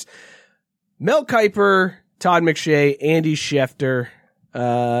 Mel Kiper, Todd McShay, Andy Schefter.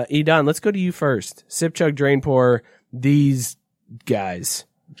 Edon, let's go to you first. Sip, chug, drain, pour these guys.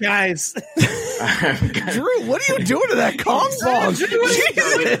 Drew, what are you doing to that Kong bong?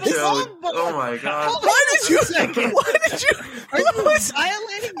 Oh my god! Why did you? Are you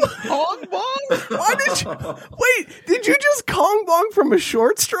violating the Kong bong? Why did you? Wait, did you just Kong bong from a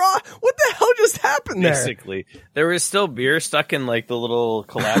short straw? What the hell just happened there? Basically, there was still beer stuck in like the little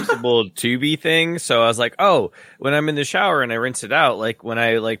collapsible tubey thing. So I was like, oh, when I'm in the shower and I rinse it out, like when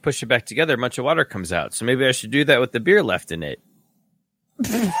I like push it back together, a bunch of water comes out. So maybe I should do that with the beer left in it.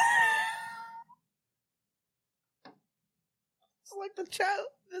 It's like the child.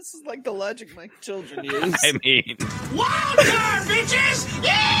 This is like the logic my children use. I mean, Wild card, bitches!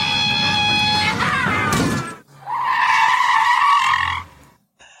 Yeah!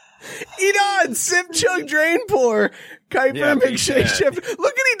 Edon, sip, chug, drain, pour. Kuiper, McShay, Shift.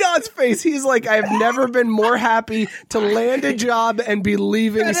 Look at Edon's face. He's like, I've never been more happy to land a job and be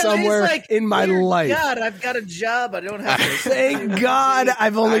leaving somewhere in my life. God, I've got a job. I don't have to. Thank God,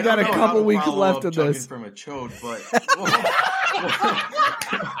 I've only got a couple weeks left of this. From a chode, but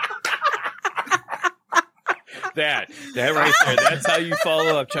that right there. That's how you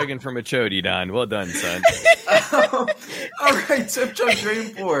follow up chugging from a chode, Edon. Well done, son. All right, sip, chug,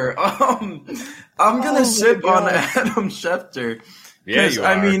 drain, pour. I'm gonna sip on Adam Schefter. Yeah, you are.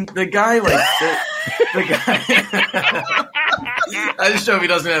 I mean, the guy, like, the guy. I just hope he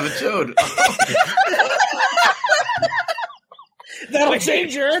doesn't have a chode. That'll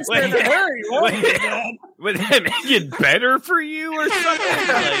change your answer in a hurry, won't it, man? Would that make it better for you or something?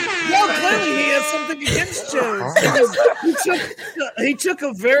 No, clearly he has something against chodes. He took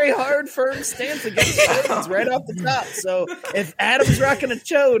a very hard, firm stance against chodes right off the top. So if Adam's rocking a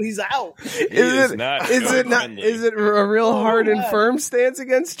chode, he's out. Is it a real hard and firm stance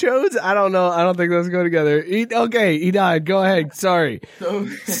against chodes? I don't know. I don't think those go together. Okay, Edon, go ahead. Sorry.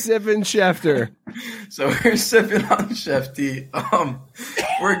 Sipping Schefter. So we're sipping on Shefty.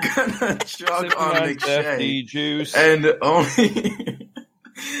 We're gonna chug on McShay juice, and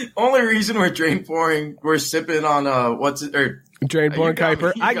only reason we're drain pouring, we're sipping on drain pouring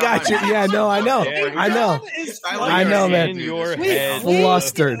Kuiper. I got you. Yeah, no, I know, I know, man.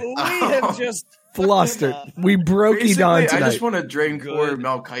 Flustered. We have just flustered. We broke Edon tonight. I just want to drain pour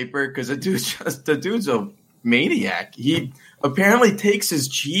Mel Kuiper because the dude's a maniac. He apparently takes his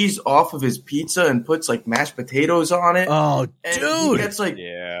cheese off of his pizza and puts like mashed potatoes on it. Oh, dude!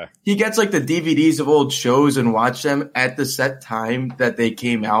 He gets like the DVDs of old shows and watch them at the set time that they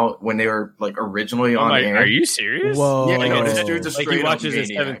came out when they were like originally on air. Are you serious? Whoa! Yeah, this dude's a straight up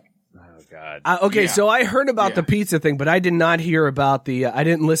maniac. Oh god. Okay, so I heard about the pizza thing, but I did not hear about the. I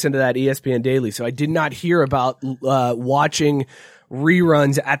didn't listen to that ESPN Daily, so I did not hear about watching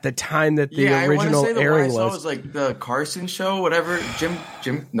reruns at the time that the original airing was like the Carson show, whatever.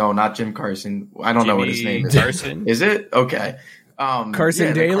 No, not Jim Carson. I don't know what his name is. Carson. Is it? Okay.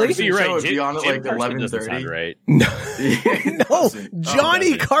 Carson Daily? Carson You're right. Jim, on at like 11:30. Right. No,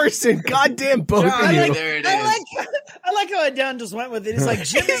 Johnny Carson. Goddamn both of you. There it is. I like how Edon just went with it. He's like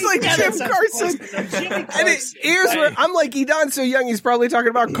Jim Carson. And here's where I'm like, Edon's so young, he's probably talking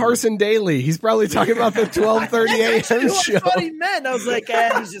about Carson Daly. He's probably talking about the 12:30 a.m. show. That's what he meant. I was like,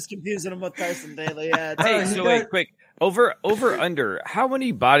 he's just confusing him with Carson Daly. Yeah. Hey, so wait, quick. Over under, how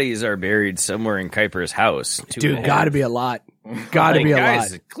many bodies are buried somewhere in Kuiper's house? Dude, gotta be a lot. Gotta be a lot.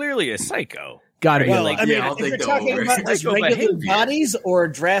 Clearly a psycho. Gotta be a lot. I mean, if you're talking about like regular bodies or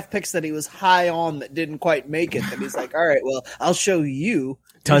draft picks that he was high on that didn't quite make it, then he's like, all right, well, I'll show you.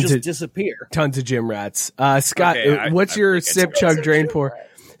 Disappear. Tons of gym rats. Scott, what's your sip, chug, drain, pour?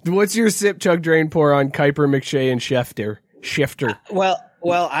 What's your sip, chug, drain, pour on Kuiper, McShay, and Schefter?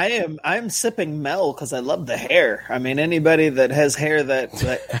 Well, I'm sipping Mel because I love the hair. I mean, anybody that has hair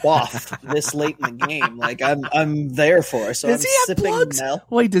that waft this late in the game, like I'm there for. So does I'm he have sipping plugs? Mel.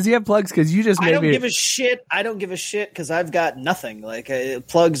 Wait, does he have plugs? Because you just made I don't give a shit. I don't give a shit because I've got nothing. Like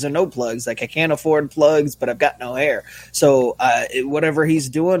plugs or no plugs. Like I can't afford plugs, but I've got no hair. So whatever he's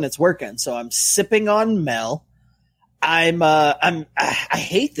doing, it's working. So I'm sipping on Mel. I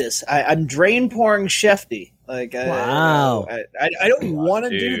hate this. I'm drain pouring Shefty. Like, wow. I don't want to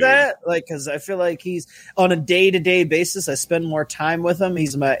do that. Like, cause I feel like he's on a day-to-day basis. I spend more time with him.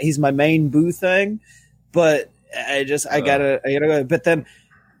 He's my main boo thing, but I gotta go. But then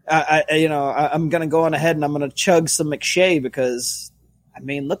I'm going to go on ahead and I'm going to chug some McShay because I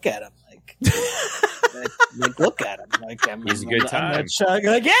mean, look at him. Like, look at him. Like, he's a good time. I'm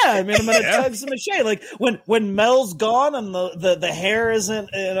going to chug some McShay. Like when Mel's gone and the hair isn't,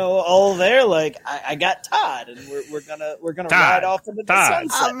 all there. Like I got Todd, and we're gonna ride off into the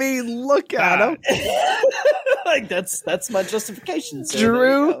sunset. I mean, look at him. Like that's my justification. So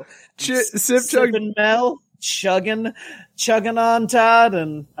Drew, sip chug Mel. chugging on, Todd.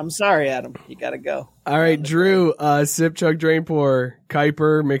 And I'm sorry, Adam, you got to go. All right, Drew, sip, chug, drain, pour,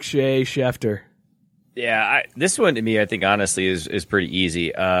 Kuiper, McShay, Schefter. Yeah, this one to me, I think honestly is pretty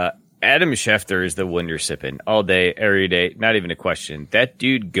easy. Adam Schefter is the one you're sipping all day, every day. Not even a question. That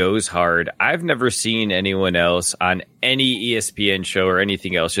dude goes hard. I've never seen anyone else on any ESPN show or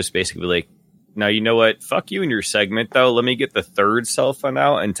anything else just basically like, now, you know what? Fuck you and your segment, though. Let me get the third cell phone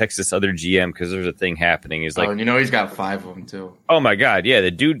out and text this other GM because there's a thing happening. He's like, you know, he's got 5 of them, too. Oh, my God. Yeah,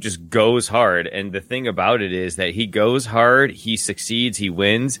 the dude just goes hard. And the thing about it is that he goes hard, he succeeds, he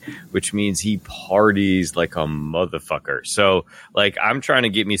wins, which means he parties like a motherfucker. So, like, I'm trying to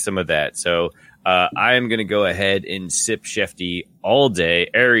get me some of that. So, I am going to go ahead and sip Shefty all day,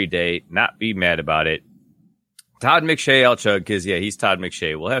 every day, not be mad about it. Todd McShay, I'll chug because, yeah, he's Todd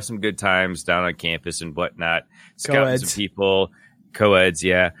McShay. We'll have some good times down on campus and whatnot. Scouting some people, co-eds,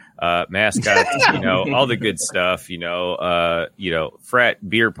 yeah, mascots, all the good stuff, frat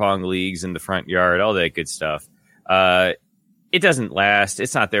beer pong leagues in the front yard, all that good stuff. It doesn't last.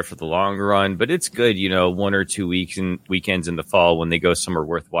 It's not there for the long run, but it's good, 1 or 2 weekends in the fall when they go somewhere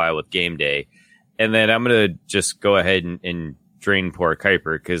worthwhile with game day. And then I'm going to just go ahead and drain pour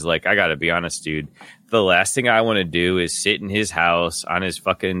Kuiper because, like, I got to be honest, dude. The last thing I want to do is sit in his house on his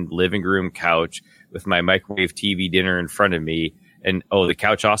fucking living room couch with my microwave TV dinner in front of me. And, the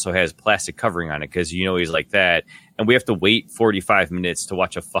couch also has plastic covering on it because, he's like that. And we have to wait 45 minutes to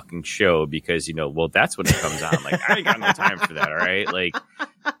watch a fucking show because, that's when it comes on. Like, I ain't got no time for that, all right? Like,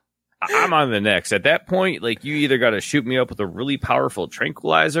 I'm on the next. At that point, like, you either got to shoot me up with a really powerful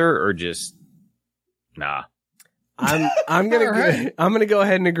tranquilizer or just, nah. I'm gonna go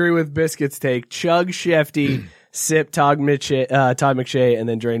ahead and agree with Biscuit's take. Chug Shefty, sip Todd McShay, and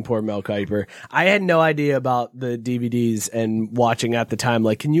then drain pour Mel Kuiper. I had no idea about the DVDs and watching at the time.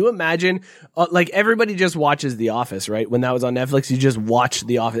 Like, can you imagine? Like, everybody just watches The Office, right? When that was on Netflix, you just watched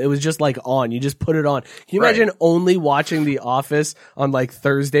The Office. It was just like on. You just put it on. Can you imagine only watching The Office on like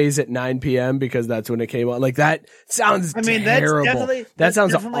Thursdays at 9 p.m. because that's when it came on? Like, that sounds terrible. That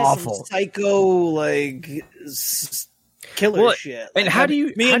sounds awful. Psycho, like, killer shit. And how do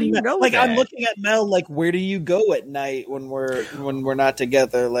you know? Like, that? I'm looking at Mel. Like, where do you go at night when we're not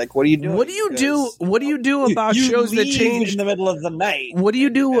together? Like, what are you doing? What do you do? What do you do about shows that change in the middle of the night? What do you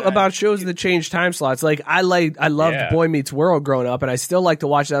do about shows that change time slots? Like, I loved Boy Meets World growing up, and I still like to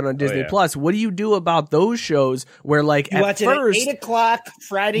watch that on Disney Plus. What do you do about those shows where, like, you at watch first it at 8:00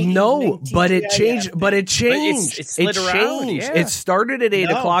 Friday? No, but it changed. But it changed. It slid around. Yeah. It started at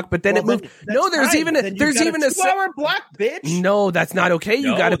 8:00, but then it moved. No, there's even a 2-hour block, bitch. No, that's not okay.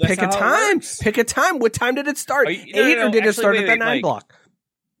 You got to pick a time. Pick a time. What time did it start? 8 or did it start at that 9 block?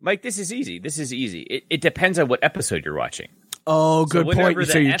 Mike, this is easy. It depends on what episode you're watching. Oh, good point.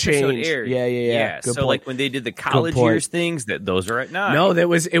 So you changed. Aired, Yeah. Good so point. like when they did the college years things, those are at 9. No, it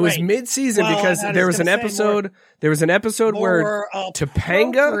was mid-season because there was an episode. There was an episode where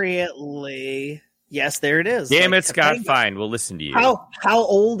Topanga. Appropriately. Yes, there it is. Damn it, Scott. Fine, we'll listen to you. How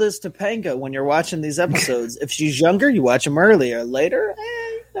old is Topanga when you're watching these episodes? If she's younger, you watch them earlier. Later,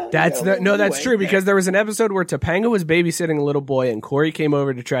 that's true because there was an episode where Topanga was babysitting a little boy and Corey came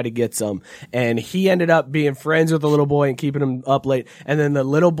over to try to get some, and he ended up being friends with the little boy and keeping him up late. And then the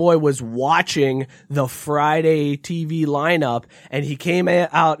little boy was watching the Friday TV lineup, and he came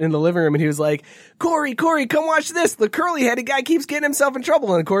out in the living room and he was like, Corey, come watch this. The curly-headed guy keeps getting himself in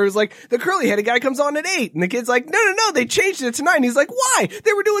trouble. And Corey was like, the curly-headed guy comes on at 8. And the kid's like, no, they changed it to 9. He's like, why?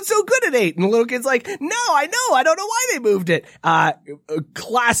 They were doing so good at 8. And the little kid's like, no, I know. I don't know why they moved it.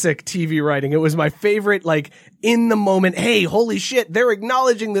 Classic TV writing. It was my favorite, like, in the moment. Hey, holy shit. They're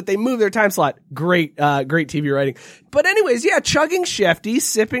acknowledging that they moved their time slot. Great TV writing. But anyways, yeah, chugging Shefty,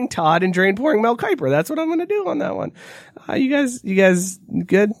 sipping Todd, and drain pouring Mel Kuiper. That's what I'm going to do on that one. You guys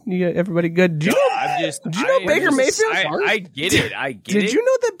good? Everybody good? Did you know Baker Mayfield? I get it. Did you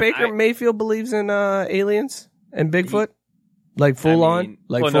know that Baker Mayfield believes in aliens and Bigfoot? Like full on?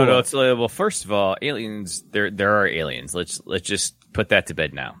 Like well, no. Well, first of all, aliens. There are aliens. Let's just put that to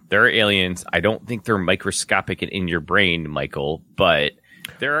bed now. There are aliens. I don't think they're microscopic and in your brain, Michael, but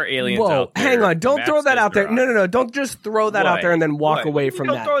there are aliens out there. Hang on. Don't throw that out there. No. Don't just throw that out there and then walk away from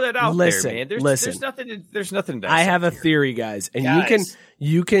that. Don't throw that out there, man. Listen. There's nothing. I have a theory, guys, and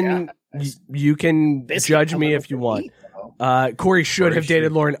you can judge me if you want. Corey should have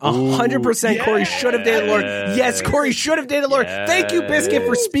dated Lauren. 100% Corey should have dated Lauren. Yes, Corey should have dated Lauren. Thank you, Biscuit,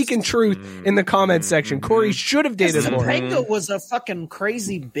 for speaking truth in the comments section. Corey should have dated Lauren. Topanga was a fucking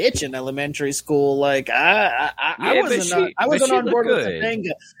crazy bitch in elementary school. Like I wasn't on board with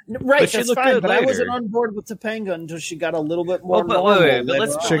Topanga. Right, that's fine, but I wasn't on board with Topanga until she got a little bit more normal.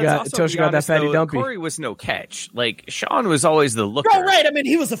 Until she got that fatty dumpy. Corey was no catch. Like Sean was always the looker. Oh, right. I mean,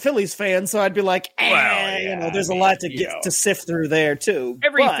 he was a Phillies fan, so I'd be like, there's a lot to sift through there too.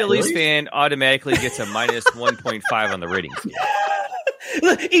 Every Phillies fan automatically gets a minus 1.5 on the rating scale.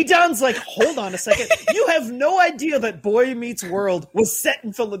 Edon's like, hold on a second. You have no idea that Boy Meets World was set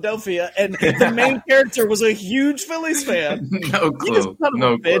in Philadelphia, and the main character was a huge Phillies fan. No clue.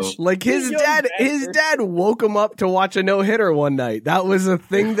 No clue. Like his dad woke him up to watch a no hitter one night. That was a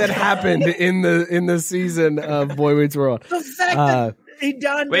thing that happened in the season of Boy Meets World. The fact that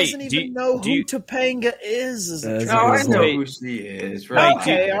Edon doesn't even know who Topanga is. I know who she is. Right?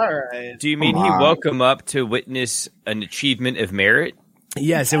 Okay, all right. Do you mean he woke him up to witness an achievement of merit?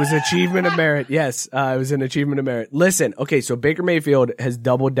 Yes, it was Achievement of Merit. Yes, it was an Achievement of Merit. Listen, okay, so Baker Mayfield has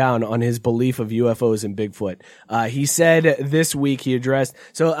doubled down on his belief of UFOs and Bigfoot. He said this week he addressed,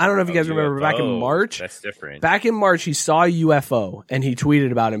 so I don't know if you guys remember back in March. That's different. Back in March, he saw a UFO and he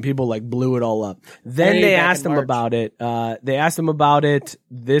tweeted about it and people like blew it all up. Then they asked him about it. They asked him about it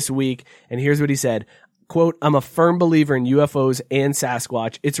this week and here's what he said. Quote, I'm a firm believer in UFOs and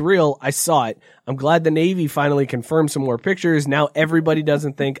Sasquatch. It's real. I saw it. I'm glad the Navy finally confirmed some more pictures. Now everybody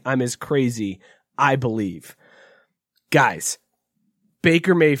doesn't think I'm as crazy. I believe. Guys,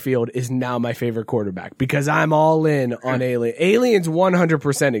 Baker Mayfield is now my favorite quarterback because I'm all in on aliens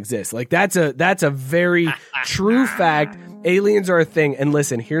 100% exist. Like that's a very true fact. Aliens are a thing. And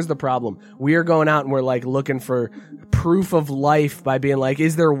listen, here's the problem. We are going out and we're like looking for proof of life by being like,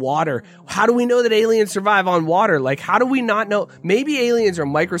 is there water? How do we know that aliens survive on water? Like, how do we not know? Maybe aliens are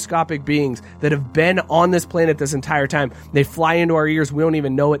microscopic beings that have been on this planet this entire time. They fly into our ears. We don't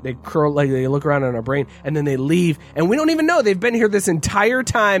even know it. They curl, like they look around on our brain and then they leave and we don't even know they've been here this entire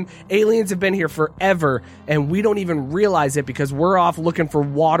time. Aliens have been here forever and we don't even realize it because we're off looking for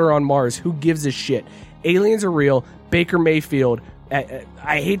water on Mars. Who gives a shit? Aliens are real. Baker Mayfield,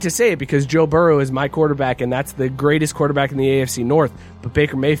 I hate to say it because Joe Burrow is my quarterback and that's the greatest quarterback in the AFC North, but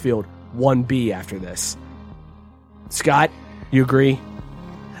Baker Mayfield 1B after this. Scott, you agree?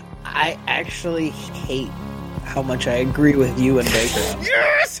 I actually hate how much I agree with you and Baker.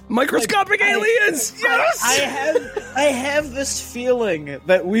 Yes! Microscopic aliens! Yes! I have this feeling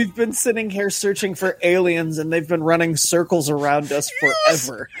that we've been sitting here searching for aliens and they've been running circles around us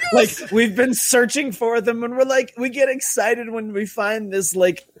forever. Yes! Like, we've been searching for them and we're like, we get excited when we find this,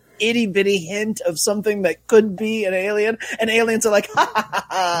 like, itty bitty hint of something that could be an alien, and aliens are like, ha ha ha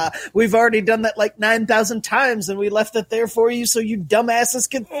ha, we've already done that like 9,000 times and we left it there for you so you dumbasses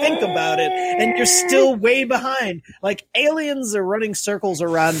can think about it, and you're still way behind. Like, aliens are running circles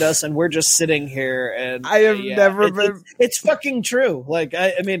around us and we're just sitting here, and I have never been. It's fucking true. Like,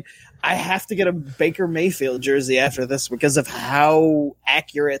 I mean, I have to get a Baker Mayfield jersey after this because of how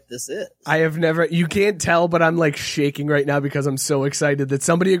accurate this is. I have never, you can't tell, but I'm like shaking right now because I'm so excited that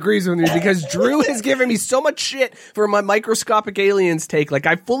somebody agrees with me because Drew has given me so much shit for my microscopic aliens take. Like,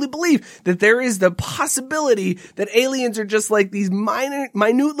 I fully believe that there is the possibility that aliens are just like these minute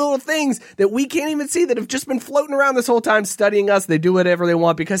little things that we can't even see that have just been floating around this whole time studying us. They do whatever they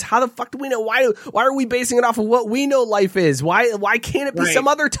want because how the fuck do we know? Why are we basing it off of what we know life is? Why can't it be some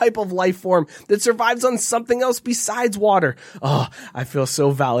other type of life form that survives on something else besides water? Oh, I feel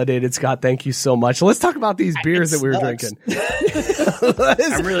so validated, Scott. Thank you so much. Let's talk about these beers that we were drinking.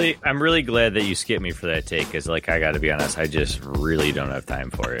 I'm really glad that you skipped me for that take because, like, I got to be honest, I just really don't have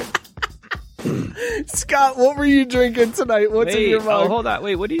time for it. Scott, what were you drinking tonight? What's in your mug? Oh, hold on.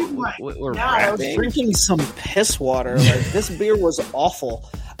 Wait, what do you? We're I was drinking some piss water. Like, this beer was awful.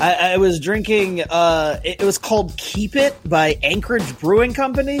 I was drinking. It was called Keep It by Anchorage Brewing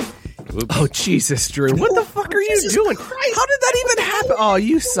Company. Oops. Oh, Jesus, Drew. What the fuck are you doing? Christ. How did that even happen? Oh,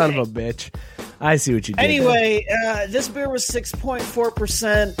 you son of a bitch. I see what you did. Anyway, this beer was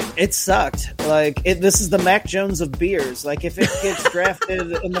 6.4%. It sucked. Like, this is the Mac Jones of beers. Like, if it gets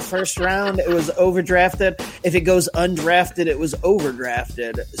drafted in the first round, it was overdrafted. If it goes undrafted, it was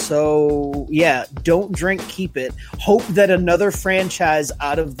overdrafted. So, yeah, don't drink Keep It. Hope that another franchise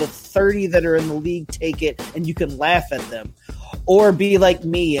out of the 30 that are in the league take it, and you can laugh at them. Or be like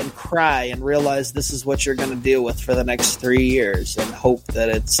me and cry and realize this is what you're going to deal with for the next 3 years and hope that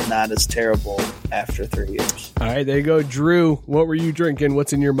it's not as terrible after 3 years. All right, there you go. Drew, what were you drinking?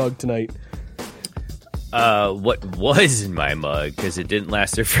 What's in your mug tonight? What was in my mug, because it didn't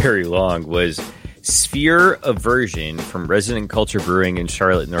last there very long, was Sphere Aversion from Resident Culture Brewing in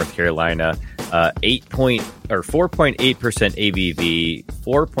Charlotte, North Carolina. 4.8% ABV,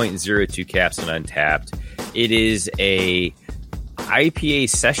 4.02 caps on Untapped. It is a IPA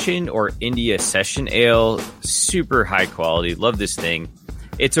session or India session ale. Super high quality. Love this thing.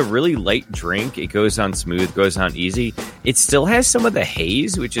 It's a really light drink. It goes on smooth, goes on easy. It still has some of the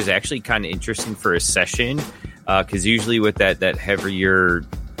haze, which is actually kind of interesting for a session, because usually with that heavier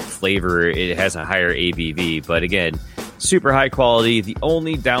flavor, it has a higher ABV. But again, super high quality. The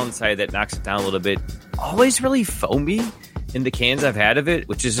only downside that knocks it down a little bit, always really foamy in the cans I've had of it,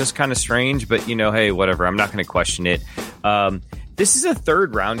 which is just kind of strange. But, hey, whatever. I'm not going to question it. This is a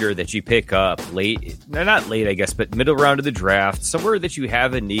third rounder that you pick up late, not late, I guess, but middle round of the draft, somewhere that you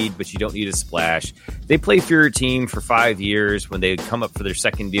have a need, but you don't need a splash. They play for your team for 5 years. When they come up for their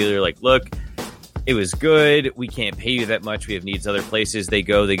second deal, they're like, look, it was good. We can't pay you that much. We have needs other places. They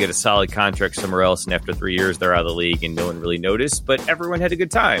get a solid contract somewhere else. And after 3 years, they're out of the league and no one really noticed, but everyone had a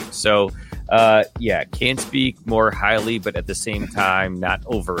good time. So, can't speak more highly, but at the same time, not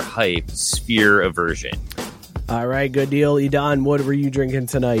overhyped. Sphere Aversion. All right, good deal. Edan, what were you drinking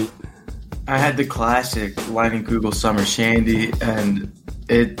tonight? I had the classic Leinenkugel Summer Shandy, and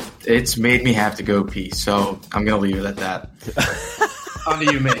it's made me have to go pee, so I'm going to leave it at that. On to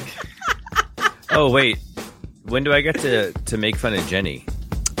you, Mick. Oh, wait. When do I get to make fun of Jenny?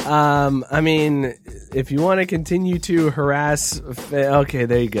 I mean, if you want to continue to harass... Okay,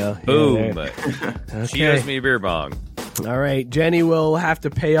 there you go. Boom. Yeah, okay. She owes me a beer bong. All right, Jenny will have to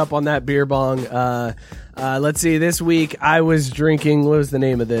pay up on that beer bong. Let's see, this week I was drinking, what was the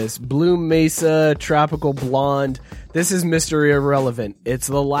name of this? Blue Mesa Tropical Blonde. This is Mr. Irrelevant. It's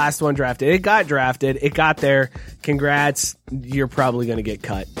the last one drafted. It got drafted. It got there. Congrats. You're probably going to get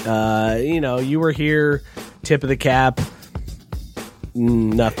cut. You were here, tip of the cap.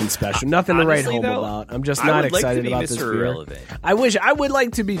 Nothing special. Nothing to write home about. I'm just not excited about this beer. I would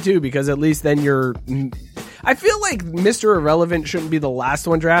like to be too, because at least then you're... I feel like Mr. Irrelevant shouldn't be the last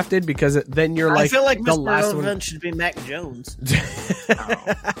one drafted, because then you're like... I feel like the Mr. last Irrelevant one should be Mac Jones.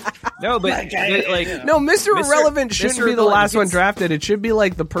 No, but Mr. Irrelevant shouldn't be the last one drafted. It should be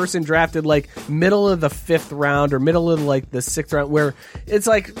like the person drafted like middle of the 5th round or middle of like the 6th round, where it's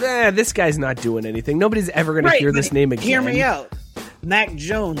like, this guy's not doing anything. Nobody's ever going to hear this name again. Hear me out. Mac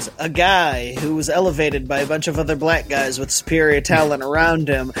Jones, a guy who was elevated by a bunch of other black guys with superior talent around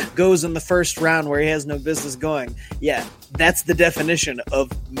him, goes in the first round where he has no business going. Yeah, that's the definition of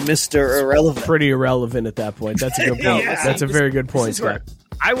Mr. Irrelevant. Pretty irrelevant at that point. That's a good point. That's a very good point, Scott.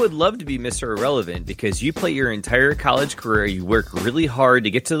 I would love to be Mr. Irrelevant, because you play your entire college career, you work really hard to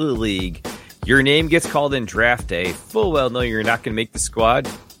get to the league, your name gets called in draft day, full well know you're not going to make the squad,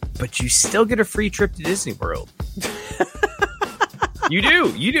 but you still get a free trip to Disney World. You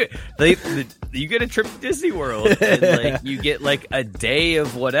do. You get a trip to Disney World, and you get a day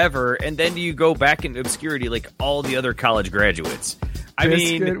of whatever, and then you go back into obscurity like all the other college graduates. I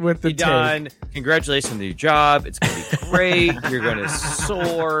mean, Don, congratulations on your job. It's going to be great. You're going to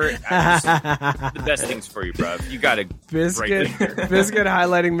soar. The best things for you, bro. You got to Biscuit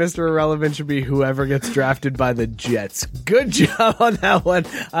highlighting Mr. Irrelevant should be whoever gets drafted by the Jets. Good job on that one.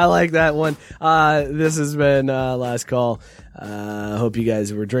 I like that one. This has been Last Call. Hope you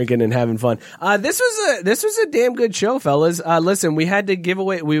guys were drinking and having fun. This was a damn good show, fellas. Listen, we had to give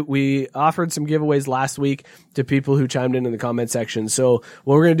away, we offered some giveaways last week to people who chimed in the comment section. So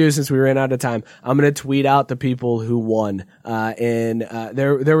what we're going to do, since we ran out of time, I'm going to tweet out the people who won.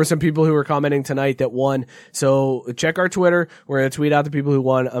 There were some people who were commenting tonight that won. So check our Twitter. We're going to tweet out the people who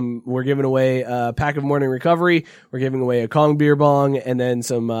won. We're giving away a pack of Morning Recovery. We're giving away a Kong beer bong, and then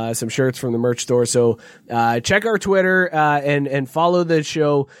some shirts from the merch store. So, check our Twitter, and follow the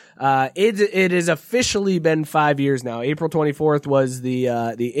show. It has officially been 5 years now. April 24th was the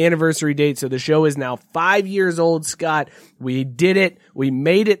anniversary date. So the show is now 5 years old, Scott. We did it. We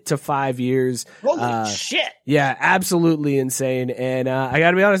made it to 5 years. Holy shit. Yeah, absolutely insane. And, I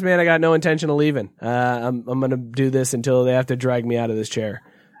gotta be honest, man, I got no intention of leaving. I'm gonna do this until they have to drag me out of this chair.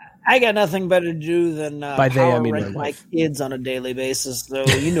 I got nothing better to do than By they, I mean rent my kids on a daily basis, so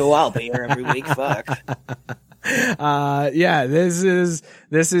I'll be here every week. Fuck. This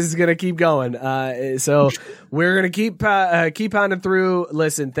is gonna keep going. So we're gonna keep pounding through.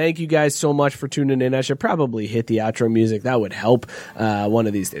 Listen, thank you guys so much for tuning in. I should probably hit the outro music. That would help. One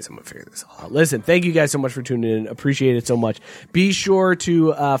of these days I'm gonna figure this all out. Listen, thank you guys so much for tuning in. Appreciate it so much. Be sure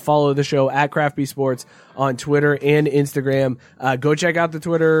to follow the show at Craft Sports on Twitter and Instagram. Go check out the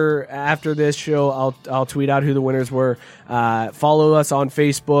Twitter after this show. I'll tweet out who the winners were. Follow us on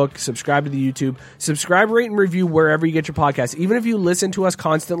Facebook. Subscribe to the YouTube. Subscribe, rate, and review wherever you get your podcasts. Even if you listen to us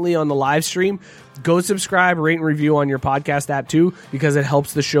constantly on the live stream, go subscribe, rate, and review on your podcast app too, because it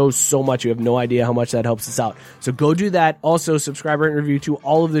helps the show so much. You have no idea how much that helps us out. So go do that. Also, subscribe, rate, and review to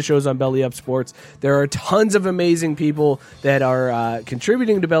all of the shows on Belly Up Sports. There are tons of amazing people that are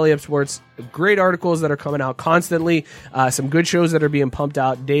contributing to Belly Up Sports. Great articles that are coming out constantly. Some good shows that are being pumped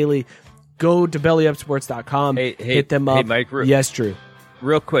out daily. Go to bellyupsports.com. Hit them up. Hey, Mike. Yes, Drew.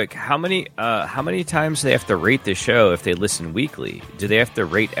 Real quick, how many times do they have to rate the show if they listen weekly? Do they have to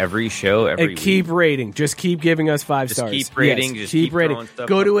rate every show every week? Keep rating. Just keep giving us 5 stars. Keep rating. Yes, just keep rating.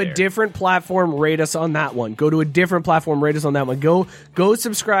 Go to a different platform, rate us on that one. Go to a different platform, rate us on that one. Go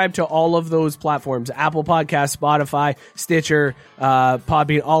subscribe to all of those platforms. Apple Podcasts, Spotify, Stitcher,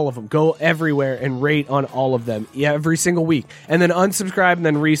 Podbean, all of them. Go everywhere and rate on all of them every single week. And then unsubscribe and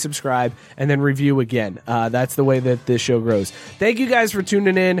then resubscribe and then review again. That's the way that this show grows. Thank you guys for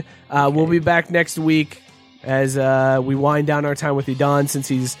tuning in. We'll be back next week as we wind down our time with Edon since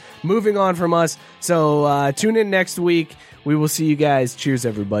he's moving on from us. So tune in next week. We will see you guys. Cheers,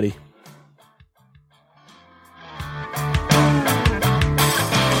 everybody.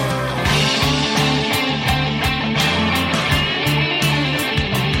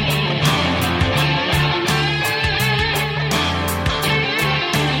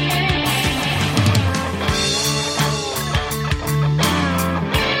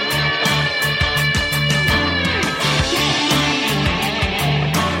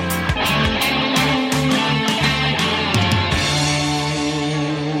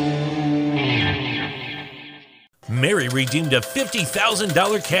 Mary redeemed a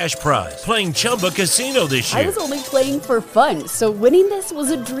 $50,000 cash prize playing Chumba Casino this year. I was only playing for fun, so winning this was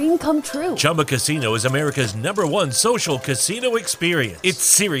a dream come true. Chumba Casino is America's #1 social casino experience. It's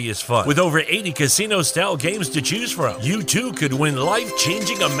serious fun. With over 80 casino-style games to choose from, you too could win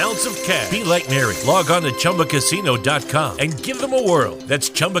life-changing amounts of cash. Be like Mary. Log on to ChumbaCasino.com and give them a whirl.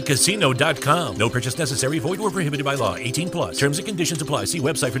 That's ChumbaCasino.com. No purchase necessary. Void where prohibited by law. 18+. Terms and conditions apply. See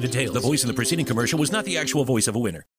website for details. The voice in the preceding commercial was not the actual voice of a winner.